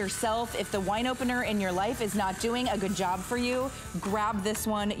one to yourself. If the wine opener in your life is not doing a good job for you, grab this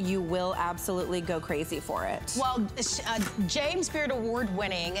one. You will absolutely go crazy for it. Well, James Beard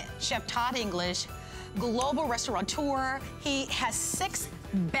Award-winning Chef Todd English, global restaurateur. He has 6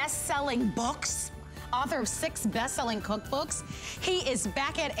 best-selling books, author of 6 best-selling cookbooks. He is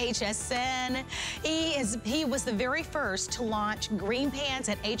back at HSN. He was the very first to launch green pans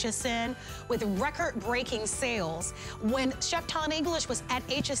at HSN with record-breaking sales. When Chef Todd English was at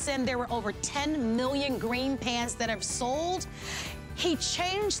HSN, there were over 10 million green pans that have sold. He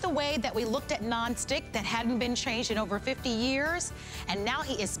changed the way that we looked at nonstick that hadn't been changed in over 50 years. And now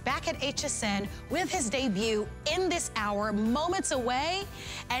he is back at HSN with his debut in this hour, moments away.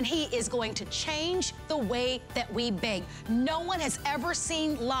 And he is going to change the way that we bake. No one has ever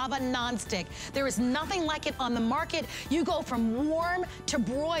seen lava nonstick. There is nothing like it on the market. You go from warm to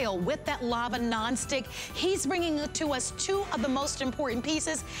broil with that lava nonstick. He's bringing to us 2 of the most important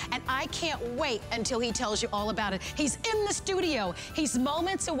pieces. And I can't wait until he tells you all about it. He's in the studio. He's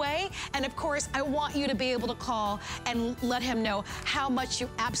moments away, and of course, I want you to be able to call and let him know how much you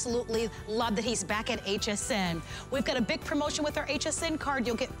absolutely love that he's back at HSN. We've got a big promotion with our HSN card.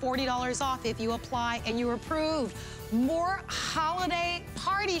 You'll get $40 off if you apply and you're approved. More holiday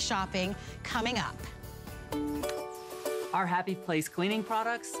party shopping coming up. Our Happy Place cleaning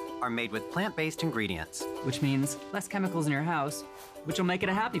products are made with plant-based ingredients, which means less chemicals in your house, which will make it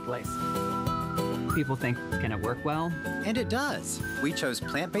a happy place. People think, can it work well? And it does. We chose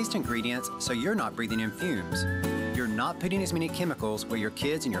plant-based ingredients so you're not breathing in fumes. You're not putting as many chemicals where your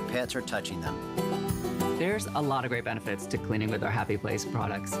kids and your pets are touching them. There's a lot of great benefits to cleaning with our Happy Place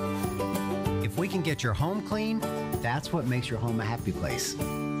products. If we can get your home clean, that's what makes your home a happy place.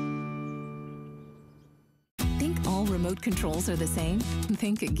 Think all remote controls are the same?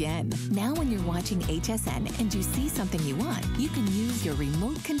 Think again. Now when you're watching HSN and you see something you want, you can use your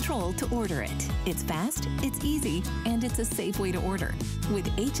remote control to order it. It's fast, it's easy, and it's a safe way to order. With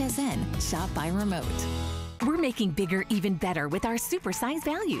HSN, shop by remote. We're making bigger even better with our supersize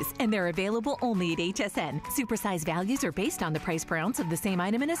values, and they're available only at HSN. Supersize values are based on the price per ounce of the same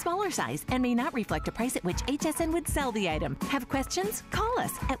item in a smaller size and may not reflect a price at which HSN would sell the item. Have questions? Call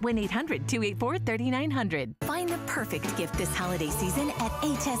us at 1-800-284-3900. Find the perfect gift this holiday season at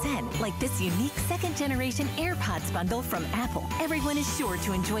HSN, like this unique second-generation AirPods bundle from Apple. Everyone is sure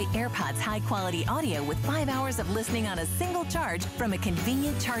to enjoy AirPods high-quality audio with 5 hours of listening on a single charge from a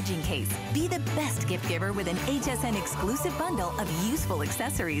convenient charging case. Be the best gift giver with an HSN exclusive bundle of useful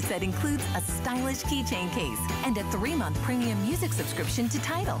accessories that includes a stylish keychain case and a 3-month premium music subscription to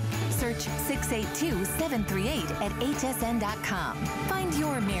Tidal. Search 682-738 at hsn.com. Find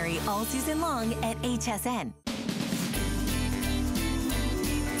your merry all season long at HSN.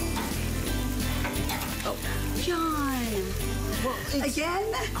 Oh, John. Well,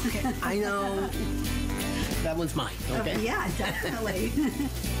 again? Okay, I know. That one's mine, okay? Yeah, definitely.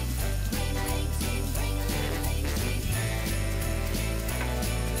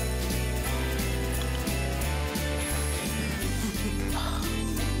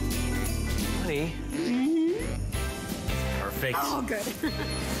 Honey. Mm-hmm. Perfect. Oh, good.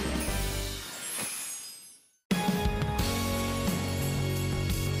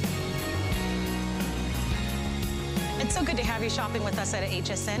 It's so good to have you shopping with us at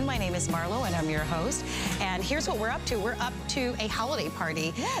HSN. My name is Marlo and I'm your host. And here's what we're up to. We're up to a holiday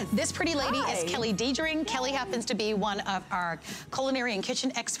party. Yes. This pretty lady is Kelly Diedring. Kelly happens to be one of our culinary and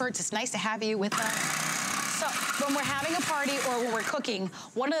kitchen experts. It's nice to have you with us. So when we're having a party or when we're cooking,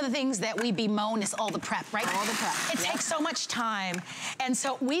 one of the things that we bemoan is all the prep, right? All the prep. It takes so much time. And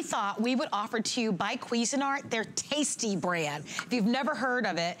so we thought we would offer to you by Cuisinart their Tasty brand. If you've never heard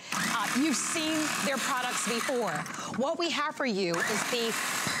of it, you've seen their products before. What we have for you is the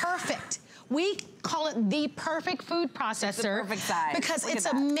perfect, we call it the perfect food processor. It's the perfect size. Because it's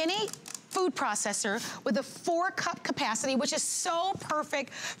a mini food processor with a 4-cup capacity, which is so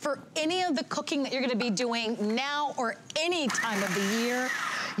perfect for any of the cooking that you're gonna be doing now or any time of the year.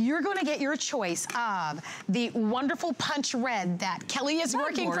 You're gonna get your choice of the wonderful punch red that Kelly is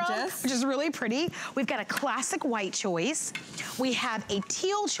working from, which is really pretty. We've got a classic white choice. We have a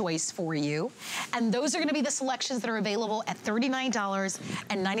teal choice for you. And those are gonna be the selections that are available at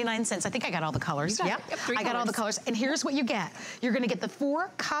 $39.99. I think I got all the colors. Yep, I got all the colors. And here's what you get. You're gonna get the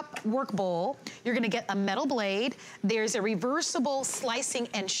 4-cup work bowl. You're gonna get a metal blade. There's a reversible slicing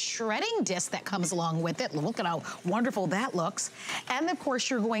and shredding disc that comes along with it. Look at how wonderful that looks. And of course,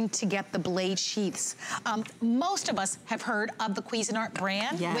 you're going to get the blade sheaths. Most of us have heard of the Cuisinart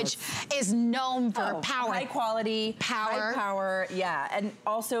brand, which is known for power. High quality, high power, yeah. And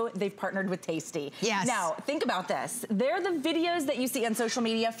also, they've partnered with Tasty. Yes. Now, think about this. They're the videos that you see on social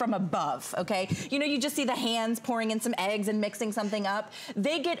media from above, okay? You know, you just see the hands pouring in some eggs and mixing something up.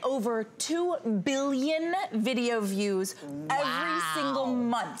 They get over 2 billion video views every single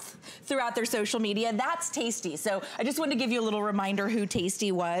month throughout their social media. That's Tasty. So I just wanted to give you a little reminder who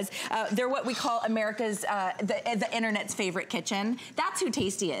Tasty was. They're what we call America's, the internet's favorite kitchen. That's who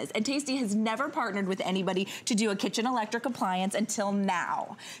Tasty is. And Tasty has never partnered with anybody to do a kitchen electric appliance until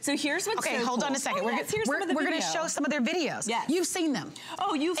now. So here's what's so hold cool. on a second. We're going to show some of their videos. Yes. You've seen them.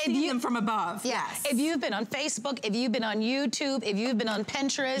 Oh, you've seen them from above. Yes. If you've been on Facebook, if you've been on YouTube, if you've been on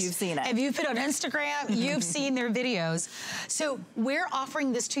Pinterest, you've seen it. If you've been on Instagram, you've seen their videos. So we're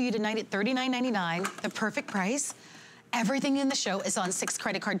offering this to you tonight at $39.99, the perfect price. Everything in the show is on 6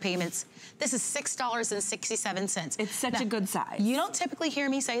 credit card payments. This is $6.67. It's such a good size. You don't typically hear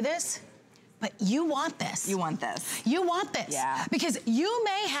me say this, but you want this. You want this. You want this. Yeah. Because you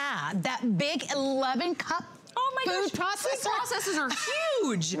may have that big 11-cup food processor. Food processors are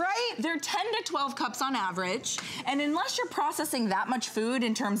huge. Right? They're 10 to 12 cups on average. And unless you're processing that much food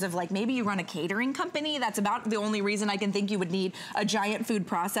in terms of like maybe you run a catering company, that's about the only reason I can think you would need a giant food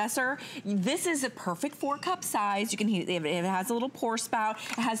processor. This is a perfect 4-cup size. You can heat it. It has a little pour spout.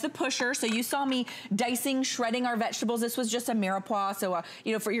 It has the pusher. So you saw me dicing, shredding our vegetables. This was just a mirepoix. So,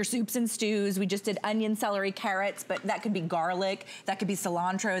 you know, for your soups and stews, we just did onion, celery, carrots, but that could be garlic. That could be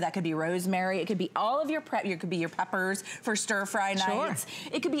cilantro. That could be rosemary. It could be all of your prep. It could be your peppers for stir fry nights.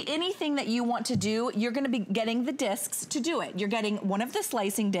 It could be anything that you want to do. You're gonna be getting the discs to do it. You're getting one of the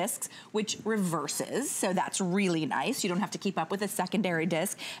slicing discs, which reverses, so that's really nice. You don't have to keep up with a secondary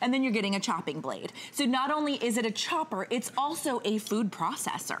disc. And then you're getting a chopping blade. So not only is it a chopper, it's also a food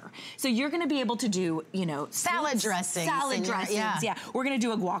processor. So you're gonna be able to do, you know, salad dressings. Salad dressings, yeah. We're gonna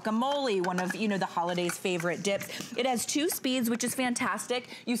do a guacamole, one of, you know, the holidays' favorite dips. It has 2 speeds, which is fantastic.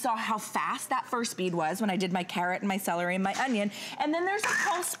 You saw how fast that first speed was when I did my carrot and my celery and my onion. And then there's a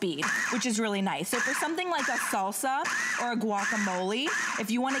pulse speed, which is really nice. So for something like a salsa or a guacamole, if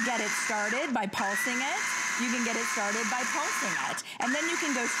you wanna get it started by pulsing it, you can get it started by pulsing it. And then you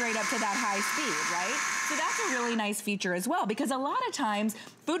can go straight up to that high speed, right? So that's a really nice feature as well, because a lot of times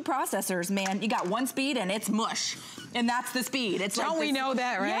food processors, man, you got 1 speed and it's mush. And that's the speed. It's Don't we know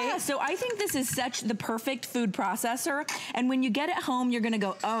that, right? Yeah, so I think this is such the perfect food processor. And when you get it home, you're gonna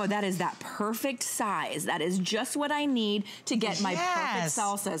go, oh, that is that perfect size. That is just what I need to get my perfect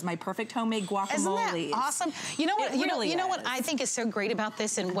salsas, my perfect homemade guacamoles. Isn't that awesome? You know what? You know what I think is so great about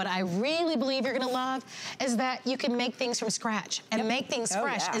this, and what I really believe you're gonna love, is that you can make things from scratch and make things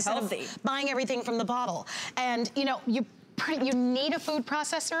fresh instead of buying everything from the bottle. And you know, you need a food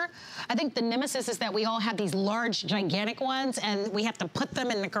processor. I think the nemesis is that we all have these large, gigantic ones, and we have to put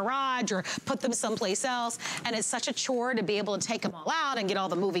them in the garage or put them someplace else. And it's such a chore to be able to take them all out and get all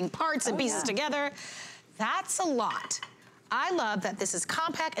the moving parts and pieces together. That's a lot. I love that this is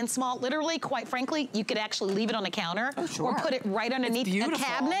compact and small. Literally, quite frankly, you could actually leave it on the counter or put it right underneath a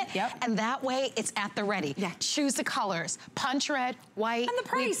cabinet. And that way, it's at the ready. Choose the colors. Punch red, white, and the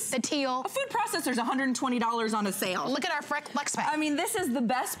price. The teal. A food processor's $120 on a sale. Look at our flex pack. I mean, this is the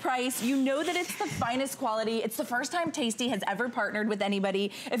best price. You know that it's the finest quality. It's the first time Tasty has ever partnered with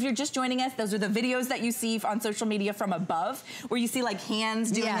anybody. If you're just joining us, those are the videos that you see on social media from above, where you see like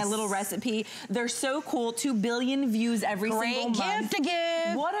hands doing a little recipe. They're so cool. 2 billion views every single month. Great gift to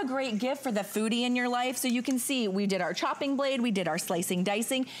give. What a great gift for the foodie in your life. So you can see we did our chopping blade, we did our slicing,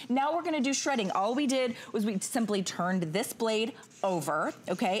 dicing. Now we're gonna do shredding. All we did was we simply turned this blade over,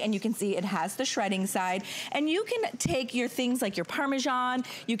 okay? And you can see it has the shredding side. And you can take your things like your Parmesan,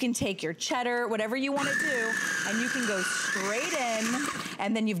 you can take your cheddar, whatever you wanna do, and you can go straight in.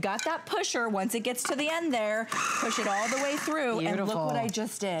 And then you've got that pusher. Once it gets to the end there, push it all the way through. And look what I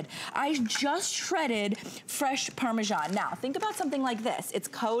just did. I just shredded fresh Parmesan. Now, think about something like this. It's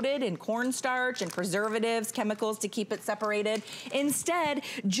coated in cornstarch and preservatives, chemicals to keep it separated. Instead,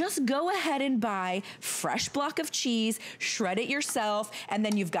 just go ahead and buy fresh block of cheese, shred it yourself, and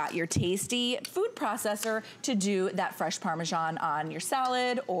then you've got your Tasty food processor to do that fresh Parmesan on your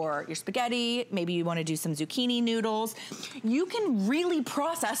salad or your spaghetti. Maybe you want to do some zucchini noodles. You can really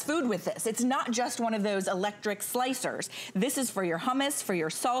process food with this. It's not just one of those electric slicers. This is for your hummus, for your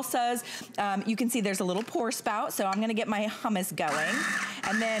salsas. You can see there's a little pour spout, so I'm gonna get my hummus going.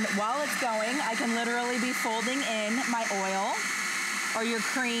 And then while it's going, I can literally be folding in my oil or your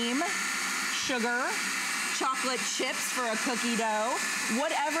cream, sugar, chocolate chips for a cookie dough,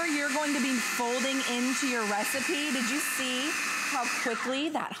 whatever you're going to be folding into your recipe. Did you see how quickly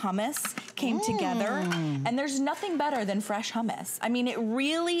that hummus came together? And there's nothing better than fresh hummus. I mean, it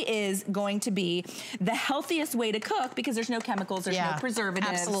really is going to be the healthiest way to cook because there's no chemicals, there's no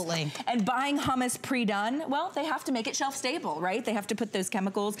preservatives. Absolutely. And buying hummus pre-done, well, they have to make it shelf stable, right? They have to put those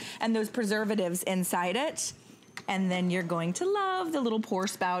chemicals and those preservatives inside it. And then you're going to love the little pour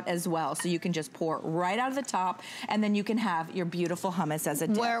spout as well. So you can just pour right out of the top, and then you can have your beautiful hummus as a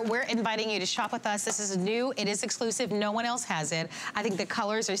dip. We're inviting you to shop with us. This is new, it is exclusive, no one else has it. I think the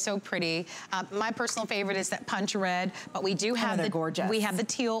colors are so pretty. My personal favorite is that punch red, but we do have gorgeous. We have the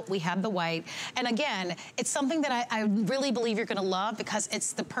teal, we have the white. And again, it's something that I really believe you're gonna love because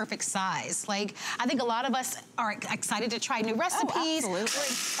it's the perfect size. Like, I think a lot of us are excited to try new recipes. Absolutely. We're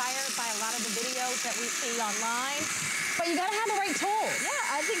inspired by a lot of the videos that we see online. But you gotta have the right tools.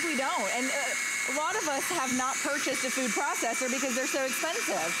 Yeah, I think we don't. And a lot of us have not purchased a food processor because they're so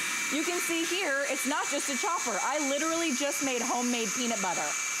expensive. You can see here, it's not just a chopper. I literally just made homemade peanut butter.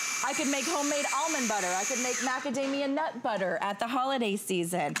 I could make homemade almond butter. I could make macadamia nut butter at the holiday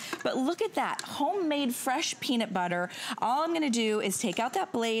season. But look at that, homemade fresh peanut butter. All I'm gonna do is take out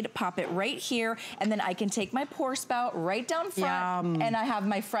that blade, pop it right here, and then I can take my pour spout right down front, and I have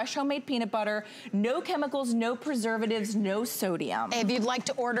my fresh homemade peanut butter. No chemicals, no preservatives, no sodium. If you'd like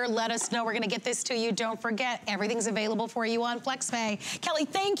to order, let us know. We're gonna get this to you. Don't forget, everything's available for you on FlexPay. Kelly,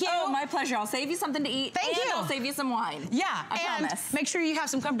 thank you. Oh, my pleasure. I'll save you something to eat. Thank you. I'll save you some wine. Yeah, I promise. Make sure you have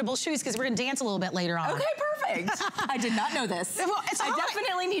some comfortable comfortable shoes because we're gonna dance a little bit later on. Okay, perfect. I did not know this. Well, I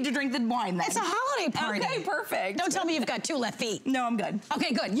definitely need to drink the wine then. It's a holiday party. Okay, perfect. Don't tell me you've got 2 left feet. No, I'm good.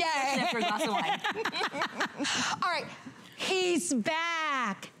 Okay, good. Yay. After a glass of wine. All right, he's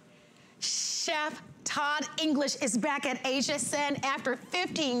back. Chef Todd English is back at HSN after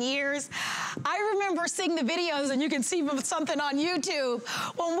 15 years. I remember seeing the videos, and you can see something on YouTube,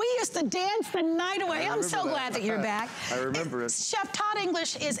 when we used to dance the night away. I'm so glad that you're back. I remember it. Chef Todd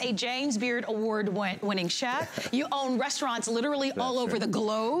English is a James Beard Award-winning chef. You own restaurants literally all over the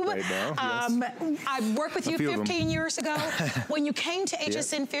globe. Right now, yes. I worked with you 15 years ago. When you came to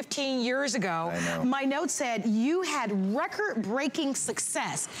HSN 15 years ago, my note said you had record-breaking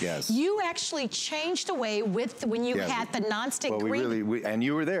success. Yes. You actually changed away with when you had the nonstick grill. And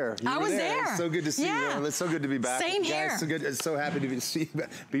you were there. I was there. It's so good to see you. It's so good to be back. Same here. Guys, so good. It's so happy to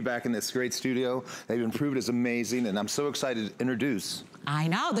be back in this great studio. They've improved. It's amazing, and I'm so excited to introduce. I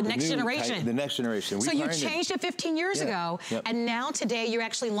know, the next generation. The next generation. So you changed it 15 years ago, and now today you're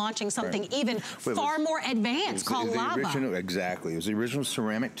actually launching something even far more advanced called lava. Exactly. It was the original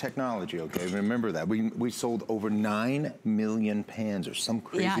ceramic technology, okay? Remember that. We sold over 9 million pans or some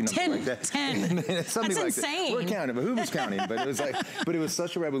crazy number like that. 10. Something That's like insane. That. We're counting, but who was counting? But it was like, but it was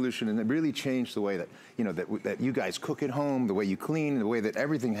such a revolution, and it really changed the way that, you know, that you guys cook at home, the way you clean, the way that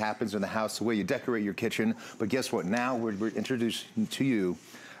everything happens in the house, the way you decorate your kitchen. But guess what? Now we're introducing to you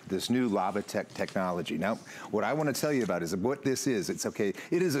this new lava technology. Now, what I want to tell you about is what this is. It's okay.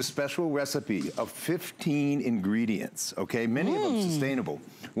 It is a special recipe of 15 ingredients, okay? Many of them sustainable.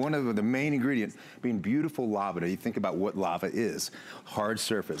 One of the main ingredients being beautiful lava. Now, you think about what lava is. Hard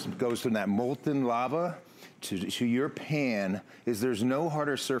surface. It goes from that molten lava to your pan. There's no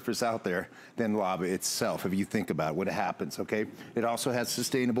harder surface out there than lava itself, if you think about what happens, okay? It also has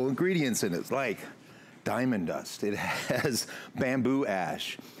sustainable ingredients in it, like diamond dust. It has bamboo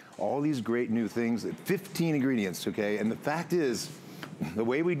ash. All these great new things, 15 ingredients, okay? And the fact is, the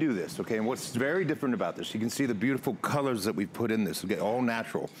way we do this, okay, and what's very different about this, you can see the beautiful colors that we've put in this, okay, all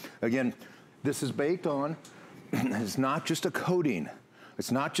natural. Again, this is baked on. It's not just a coating. It's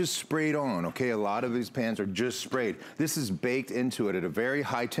not just sprayed on, okay? A lot of these pans are just sprayed. This is baked into it at a very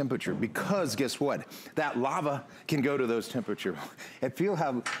high temperature because guess what? That lava can go to those temperatures. And feel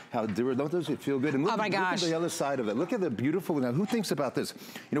how don't those feel good? And look, look at the other side of it. Look at the beautiful, now who thinks about this?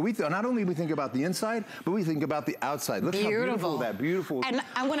 You know, not only we think about the inside, but we think about the outside. Look how beautiful that beautiful. And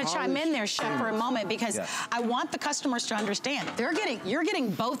I want to chime in there, Chef, for a moment because I want the customers to understand. You're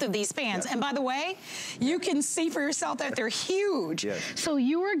getting both of these pans. And by the way, you can see for yourself that they're huge. So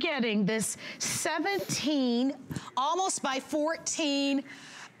you are getting this 17, almost by 14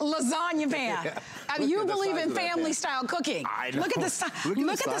 lasagna pan. You believe in family style cooking. Look at the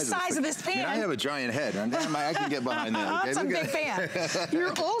size of this pan. I mean, I have a giant head. I can get behind that. Okay? That's a big fan.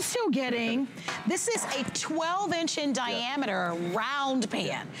 You're also getting, this is a 12-inch in diameter round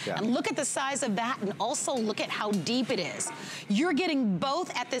pan. And look at the size of that, and also look at how deep it is. You're getting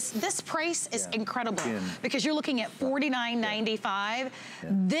both at this price is incredible because you're looking at $49.95.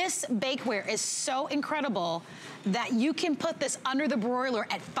 This bakeware is so incredible that you can put this under the broiler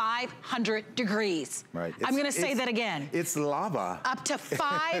at 500 degrees. Right. I'm gonna say that again. It's lava. Up to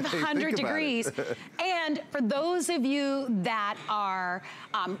 500 degrees. And for those of you that are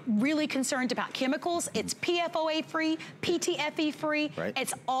really concerned about chemicals, it's PFOA free, PTFE free,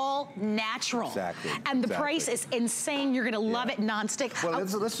 it's all natural. Exactly. And the price is insane. You're gonna love it nonstick. Well,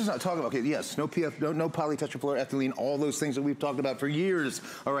 let's just not talk about, okay, yes, no polytetrafluoroethylene, all those things that we've talked about for years,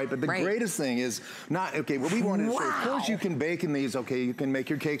 all right, but the greatest thing is not, okay, what we wanted to show, of course you can bake in these, okay, you can make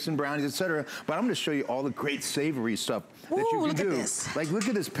your cakes and brownies, etc. But I'm going to show you all the great savory stuff that you can do. This. Like, look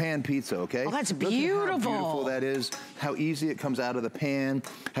at this pan pizza, okay? Oh, that's beautiful. Look at how beautiful that is, how easy it comes out of the pan,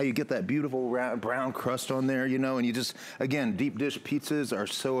 how you get that beautiful brown crust on there, you know, and you just, again, deep dish pizzas are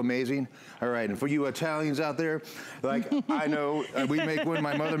so amazing. All right, and for you Italians out there, like, I know we make one,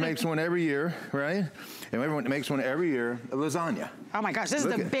 my mother makes one every year, right? And everyone makes one every year, a lasagna. Oh my gosh, this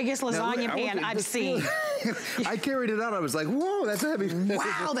is the biggest lasagna pan I've seen. I carried it out, I was like, whoa, that's heavy.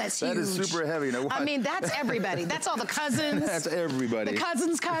 Wow, that's huge. That is super heavy. Now, I mean, that's everybody. That's all the cousins. That's everybody. The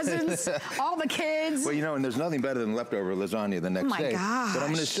cousins, all the kids. Well, you know, and there's nothing better than leftover lasagna the next day. Gosh. But I'm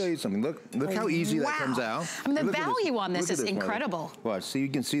going to show you something. Look how easy that comes out. I mean, the value on this is incredible. Watch, see, you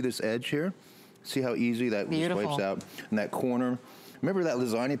can see this edge here. See how easy that just wipes out. And that corner, Remember that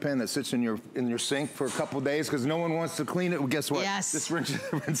lasagna pan that sits in your sink for a couple days because no one wants to clean it? Well, guess what? Yes. This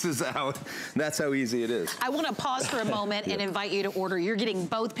rinses out. That's how easy it is. I want to pause for a moment and invite you to order. You're getting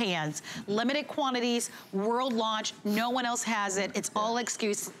both pans. Limited quantities, world launch. No one else has it. It's all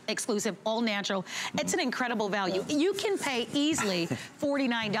exclusive, all natural. It's an incredible value. You can pay easily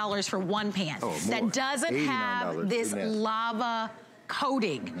 $49 for one pan that doesn't have this lava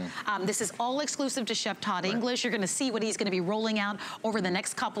coating. This is all exclusive to Chef Todd English. You're gonna see what he's gonna be rolling out over the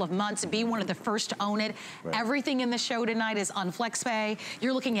next couple of months. Be one of the first to own it. Everything in the show tonight is on FlexPay.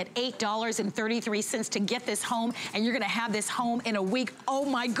 You're looking at $8.33 to get this home, and you're gonna have this home in a week. Oh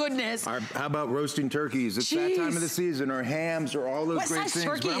my goodness. How about roasting turkeys? It's that time of the season, or hams, or all those great things.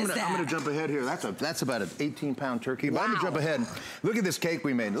 What size turkey is that? I'm gonna jump ahead here. That's about an 18-pound turkey. But I'm gonna jump ahead. Look at this cake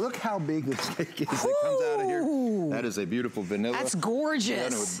we made. Look how big this cake is that comes out of here. That is a beautiful vanilla. That's gorgeous.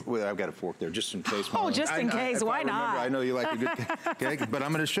 Well, I've got a fork there just in case. Oh, just in case. Why not? I know you like a good cake, but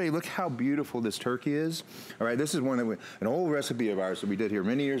I'm going to show you. Look how beautiful this turkey is. All right, this is one that an old recipe of ours that we did here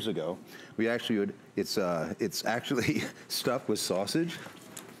many years ago. We actually would. It's actually stuffed with sausage.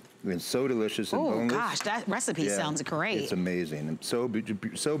 It's so delicious and boneless. Oh gosh, that recipe sounds great. It's amazing and so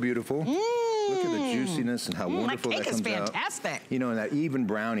beautiful. Look at the juiciness and how wonderful that comes out. That cake is fantastic. You know, and that even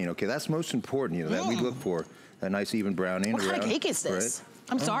browning. Okay, that's most important. You know, that we look for. A nice even browning. What kind of cake is this?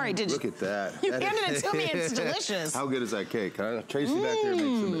 I'm sorry, look at that. You handed it to me, it's delicious. How good is that cake? Tracy back there makes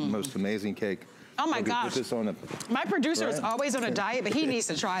the most amazing cake. Oh my gosh. Put this on My producer is always on a diet, but he needs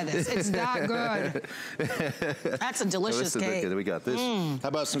to try this. It's that good. That's a delicious cake. We got this. How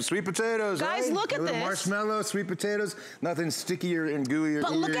about some sweet potatoes? Guys, look at this. Marshmallow, sweet potatoes. Nothing stickier and gooier.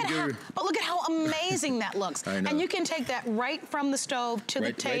 But look at how amazing that looks. I know. And you can take that right from the stove to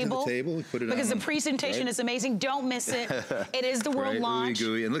the table. Right to the table. Put it because the presentation is amazing. Don't miss it. It is the world launch.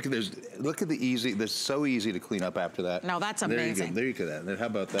 Gooey. And look at the easy. They're so easy to clean up after that. No, that's amazing. There you go. How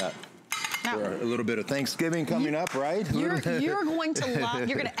about that? Now, a little bit of Thanksgiving coming up, right? You're going to love,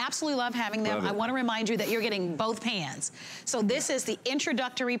 you're going to absolutely love having them. I want to remind you that you're getting both pans. So this is the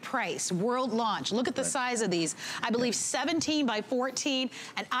introductory price, world launch. Look at the size of these. I believe 17 by 14,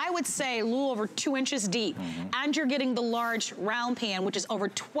 and I would say a little over 2 inches deep. And you're getting the large round pan, which is over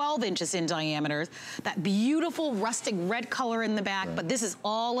 12 inches in diameter. That beautiful rustic red color in the back, but this is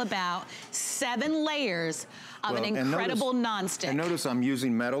all about 7 layers of an incredible nonstick. And notice I'm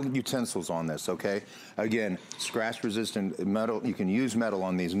using metal utensils on this, okay? Again, scratch resistant metal. You can use metal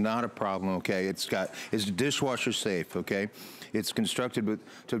on these, not a problem, okay? It's dishwasher safe, okay? It's constructed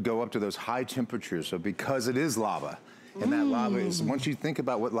to go up to those high temperatures, so because it is lava. And that lava is, once you think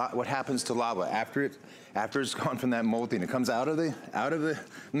about what happens to lava after it's gone from that molting, it comes out of the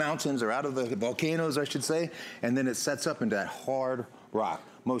mountains, or out of the volcanoes, I should say, and then it sets up into that hard rock,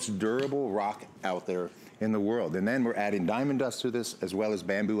 most durable rock out there in the world. And then we're adding diamond dust to this, as well as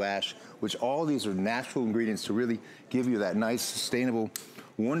bamboo ash, which all these are natural ingredients to really give you that nice, sustainable,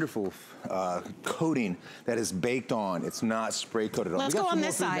 wonderful coating that is baked on. It's not spray coated on. Let's go on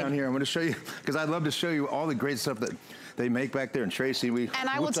this side. Down here, I'm going to show you, because I'd love to show you all the great stuff that they make back there. And Tracy, and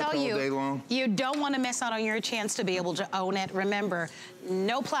I will tell you, you don't want to miss out on your chance to be able to own it. Remember,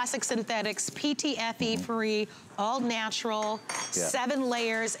 no plastic synthetics, PTFE free, all natural, 7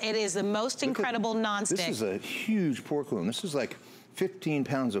 layers. It is the most incredible nonstick. This is a huge pork loin. This is like 15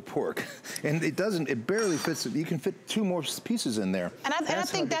 pounds of pork, and it barely fits. You can fit 2 more pieces in there. And I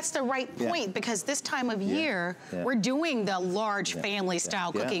think that's the right point, because this time of year, we're doing the large family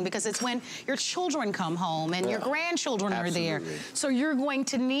style cooking, because it's when your children come home and your grandchildren are there. So you're going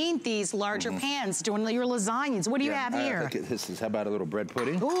to need these larger pans doing your lasagnas. What do you have here? Look at this. How about a little bread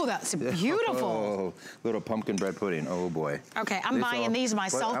pudding? Oh, that's beautiful. Oh, little pumpkin bread pudding. Oh boy. Okay, I'm buying these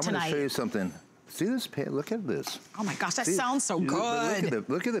myself tonight. I'm going to show you something. See this pan? Look at this. Oh my gosh, that sounds so good.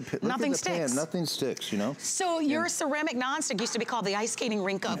 Look at the Nothing sticks. Pan. Nothing sticks, you know? So your ceramic nonstick used to be called the ice skating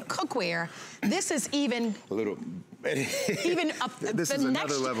rink of cookware. This is even... A little... Even up this is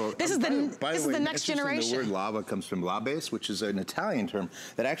another level. This is the next generation. The word lava comes from labes, which is an Italian term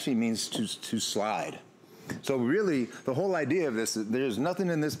that actually means to slide. So really, the whole idea of this is there's nothing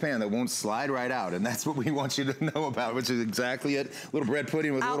in this pan that won't slide right out, and that's what we want you to know about, which is exactly it. A little bread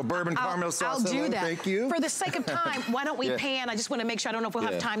pudding with a little bourbon caramel sauce. I'll do that. Thank you. For the sake of time, why don't we pan? I just want to make sure, I don't know if we'll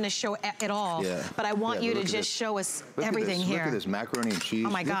have time to show it all, but I want you to just show us everything here. Look at this macaroni and cheese. Oh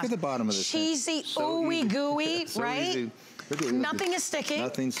my gosh. Look at the bottom of this. Cheesy, ooey gooey, right? Nothing is sticking.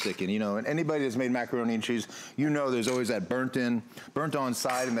 Nothing's sticking, you know, and anybody that's made macaroni and cheese, you know there's always that burnt on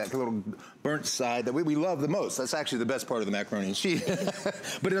side and that little burnt side that we love the most. That's actually the best part of the macaroni and cheese.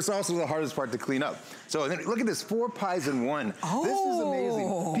 But it's also the hardest part to clean up. So then, look at this, 4 pies in one. Oh. This is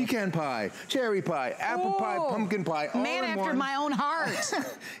amazing. Pecan pie, cherry pie, apple pie, pumpkin pie, all Man in after one. my own heart.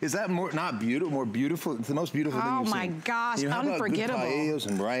 Is that more beautiful? It's the most beautiful thing you've seen. Oh my gosh, you know, how unforgettable. About good paellas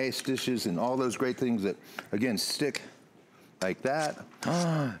and rice dishes and all those great things that, again, stick like that.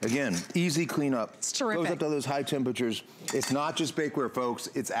 Again, easy cleanup. It's terrific. Goes up to those high temperatures. It's not just bakeware, folks.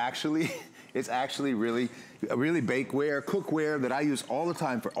 It's actually really bakeware, cookware that I use all the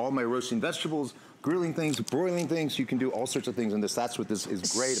time for all my roasting vegetables, grilling things, broiling things. You can do all sorts of things in this. That's what this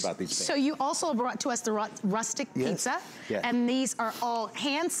is great about these things. So you also brought to us the rustic pizza. Yes. And these are all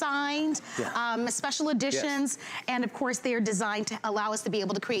hand-signed, special editions. Yeah. And of course, they're designed to allow us to be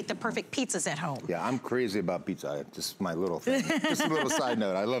able to create the perfect pizzas at home. Yeah, I'm crazy about pizza. Just my little thing. Just a little side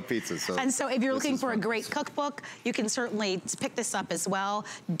note. I love pizza. And so if you're looking for a great cookbook, you can certainly pick this up as well.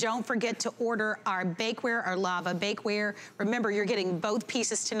 Don't forget to order our bakeware, our lava bakeware. Remember, you're getting both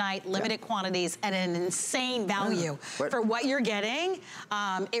pieces tonight, limited quantities, and an insane value for what you're getting.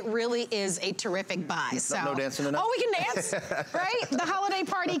 It really is a terrific buy. So. No dancing tonight? Oh, we can dance, right? The holiday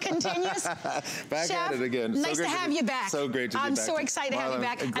party continues. Back Chef, at it again. Nice to have you back. So great to be back. I'm so excited to have you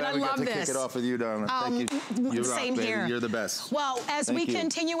back, and I love this. Glad we got to kick it off with you, darling. Thank you. You rock, same baby. here. You're the best. Well, as we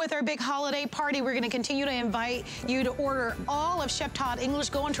continue with our big holiday party, we're going to continue to invite you to order all of Chef Todd English.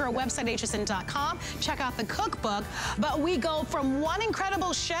 Go onto our website, hsn.com. Check out the cookbook. But we go from one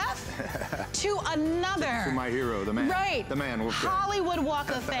incredible chef to another. To my hero, the man. Right. The man. Hollywood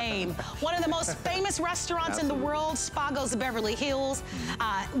Walk of Fame. One of the most famous restaurants in the world, Spago's Beverly Hills.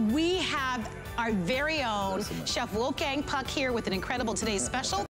 We have our very own Chef Wolfgang Puck here with an incredible Today's Special.